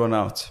who's the odd one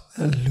out.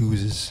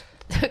 Losers.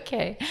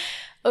 Okay.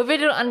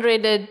 Overrated or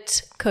underrated,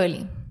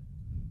 Curly?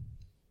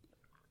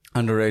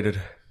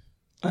 Underrated.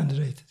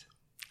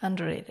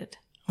 Underrated.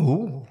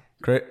 Ooh.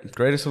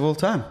 Greatest of all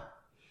time.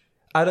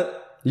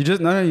 You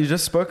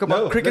just spoke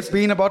about cricket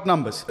being about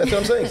numbers. That's what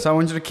I'm saying. So I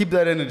want you to keep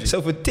that energy.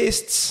 So for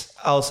tests,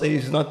 I'll say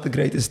he's not the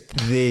greatest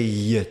there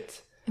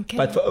yet. Okay.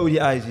 But for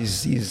ODIs,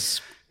 he's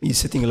He's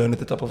sitting alone at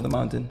the top of the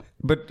mountain.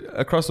 But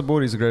across the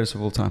board, he's the greatest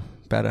of all time.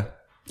 Batter.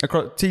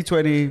 Across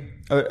T20.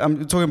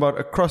 I'm talking about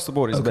across the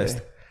board. He's the best.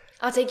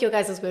 I'll take your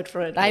guys' word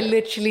for it. I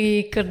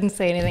literally couldn't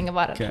say anything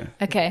about it.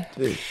 Okay.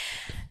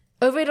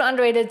 Overrated or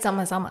underrated?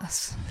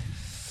 Zamas.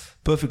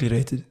 Perfectly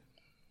rated.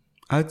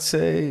 I'd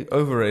say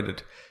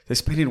overrated. They're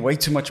spending way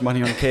too much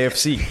money on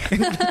KFC.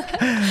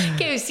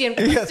 KFC and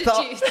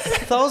prostitutes.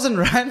 1,000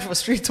 rand for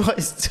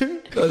streetwise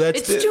too. No,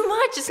 It's too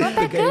much. It's not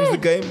that The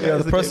good. game. Yeah,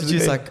 the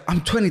prostitute's like,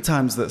 I'm 20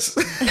 times this.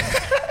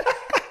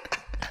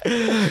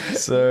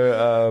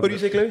 So, what do you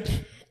say, Chloe?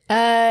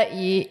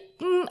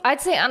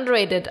 I'd say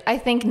underrated. I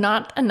think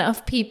not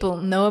enough people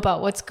know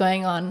about what's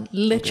going on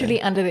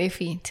literally under their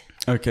feet.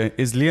 okay,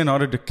 is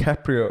Leonardo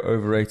DiCaprio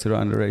overrated or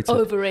underrated?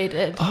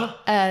 Overrated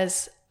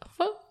as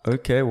fuck.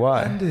 Okay,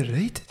 why?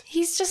 Underrated.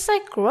 He's just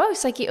like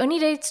gross. Like he only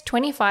dates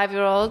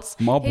 25-year-olds.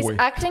 Mob His boy.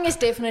 acting is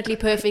definitely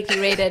perfectly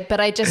rated, but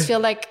I just feel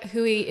like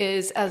who he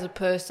is as a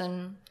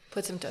person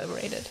puts him to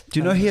overrated. Do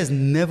you know he has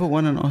never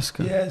won an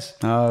Oscar? Yes.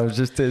 Oh,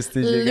 just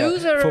testing you guys.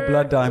 Loser. For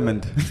Blood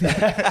Diamond.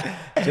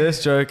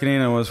 Just joking,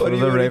 it was for What do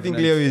the you think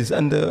Leo Revenant. is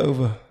under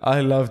over? I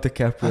love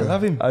DiCaprio. I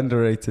love him.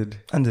 Underrated.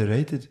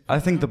 Underrated. I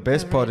think the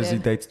best part is he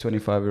Overrated. dates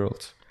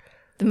 25-year-olds.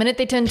 The minute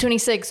they turn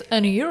 26,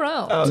 and you're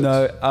out.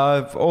 No,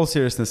 all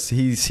seriousness,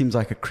 he seems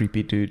like a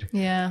creepy dude.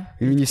 Yeah.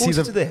 When you see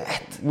Forced to the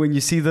hat. when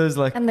you see those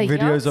like And the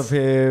videos yachts. of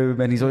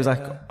him, and he's always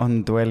like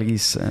on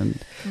dwellies, and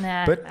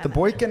Nah. but the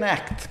boy can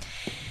act.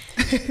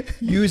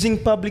 Using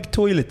public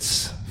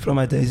toilets from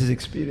my days'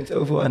 experience,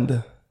 over or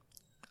under?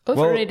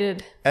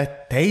 Overrated.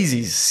 At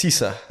Daisy's,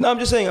 Sisa. No, I'm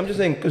just saying,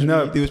 because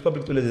No. there was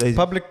public toilets at Daisy.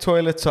 Public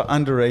toilets are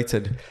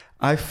underrated.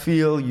 I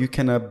feel you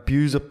can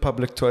abuse a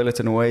public toilet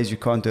in ways you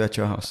can't do at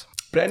your house.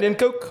 Brandy and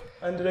Coke,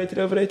 underrated,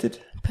 overrated?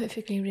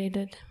 Perfectly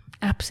rated.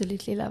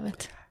 Absolutely love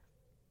it.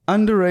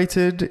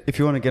 Underrated if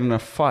you want to get in a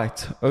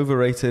fight.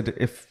 Overrated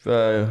if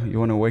you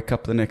want to wake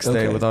up the next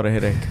day Okay. without a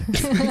headache.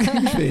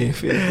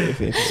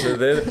 fair.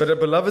 So but a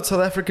beloved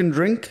South African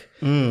drink,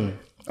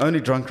 only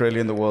drunk really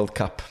in the World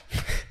Cup.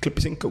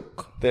 Clippies and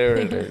Coke. There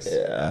it is.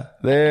 Yeah.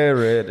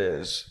 There it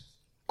is.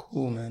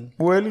 Cool, man.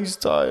 Well, he's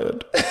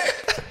tired.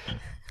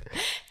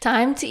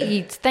 Time to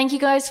eat. Thank you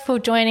guys for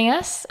joining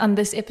us on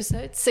this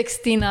episode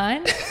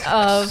 69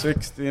 of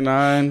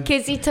 69.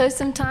 Kizzy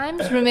Toastum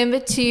Times. Remember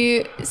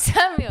to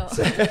Samuel.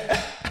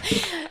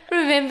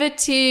 Remember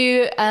to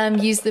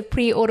use the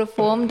pre-order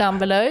form down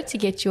below to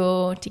get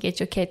your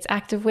KETS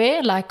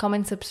activewear. Like,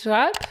 comment,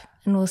 subscribe,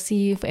 and we'll see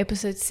you for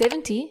episode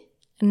 70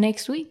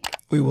 next week.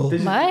 We will.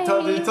 Bye.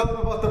 Tell them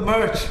about the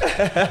merch.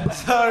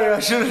 Sorry, I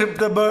should have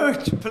the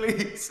merch.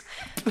 Please.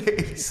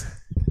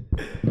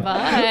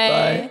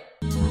 Bye. Bye.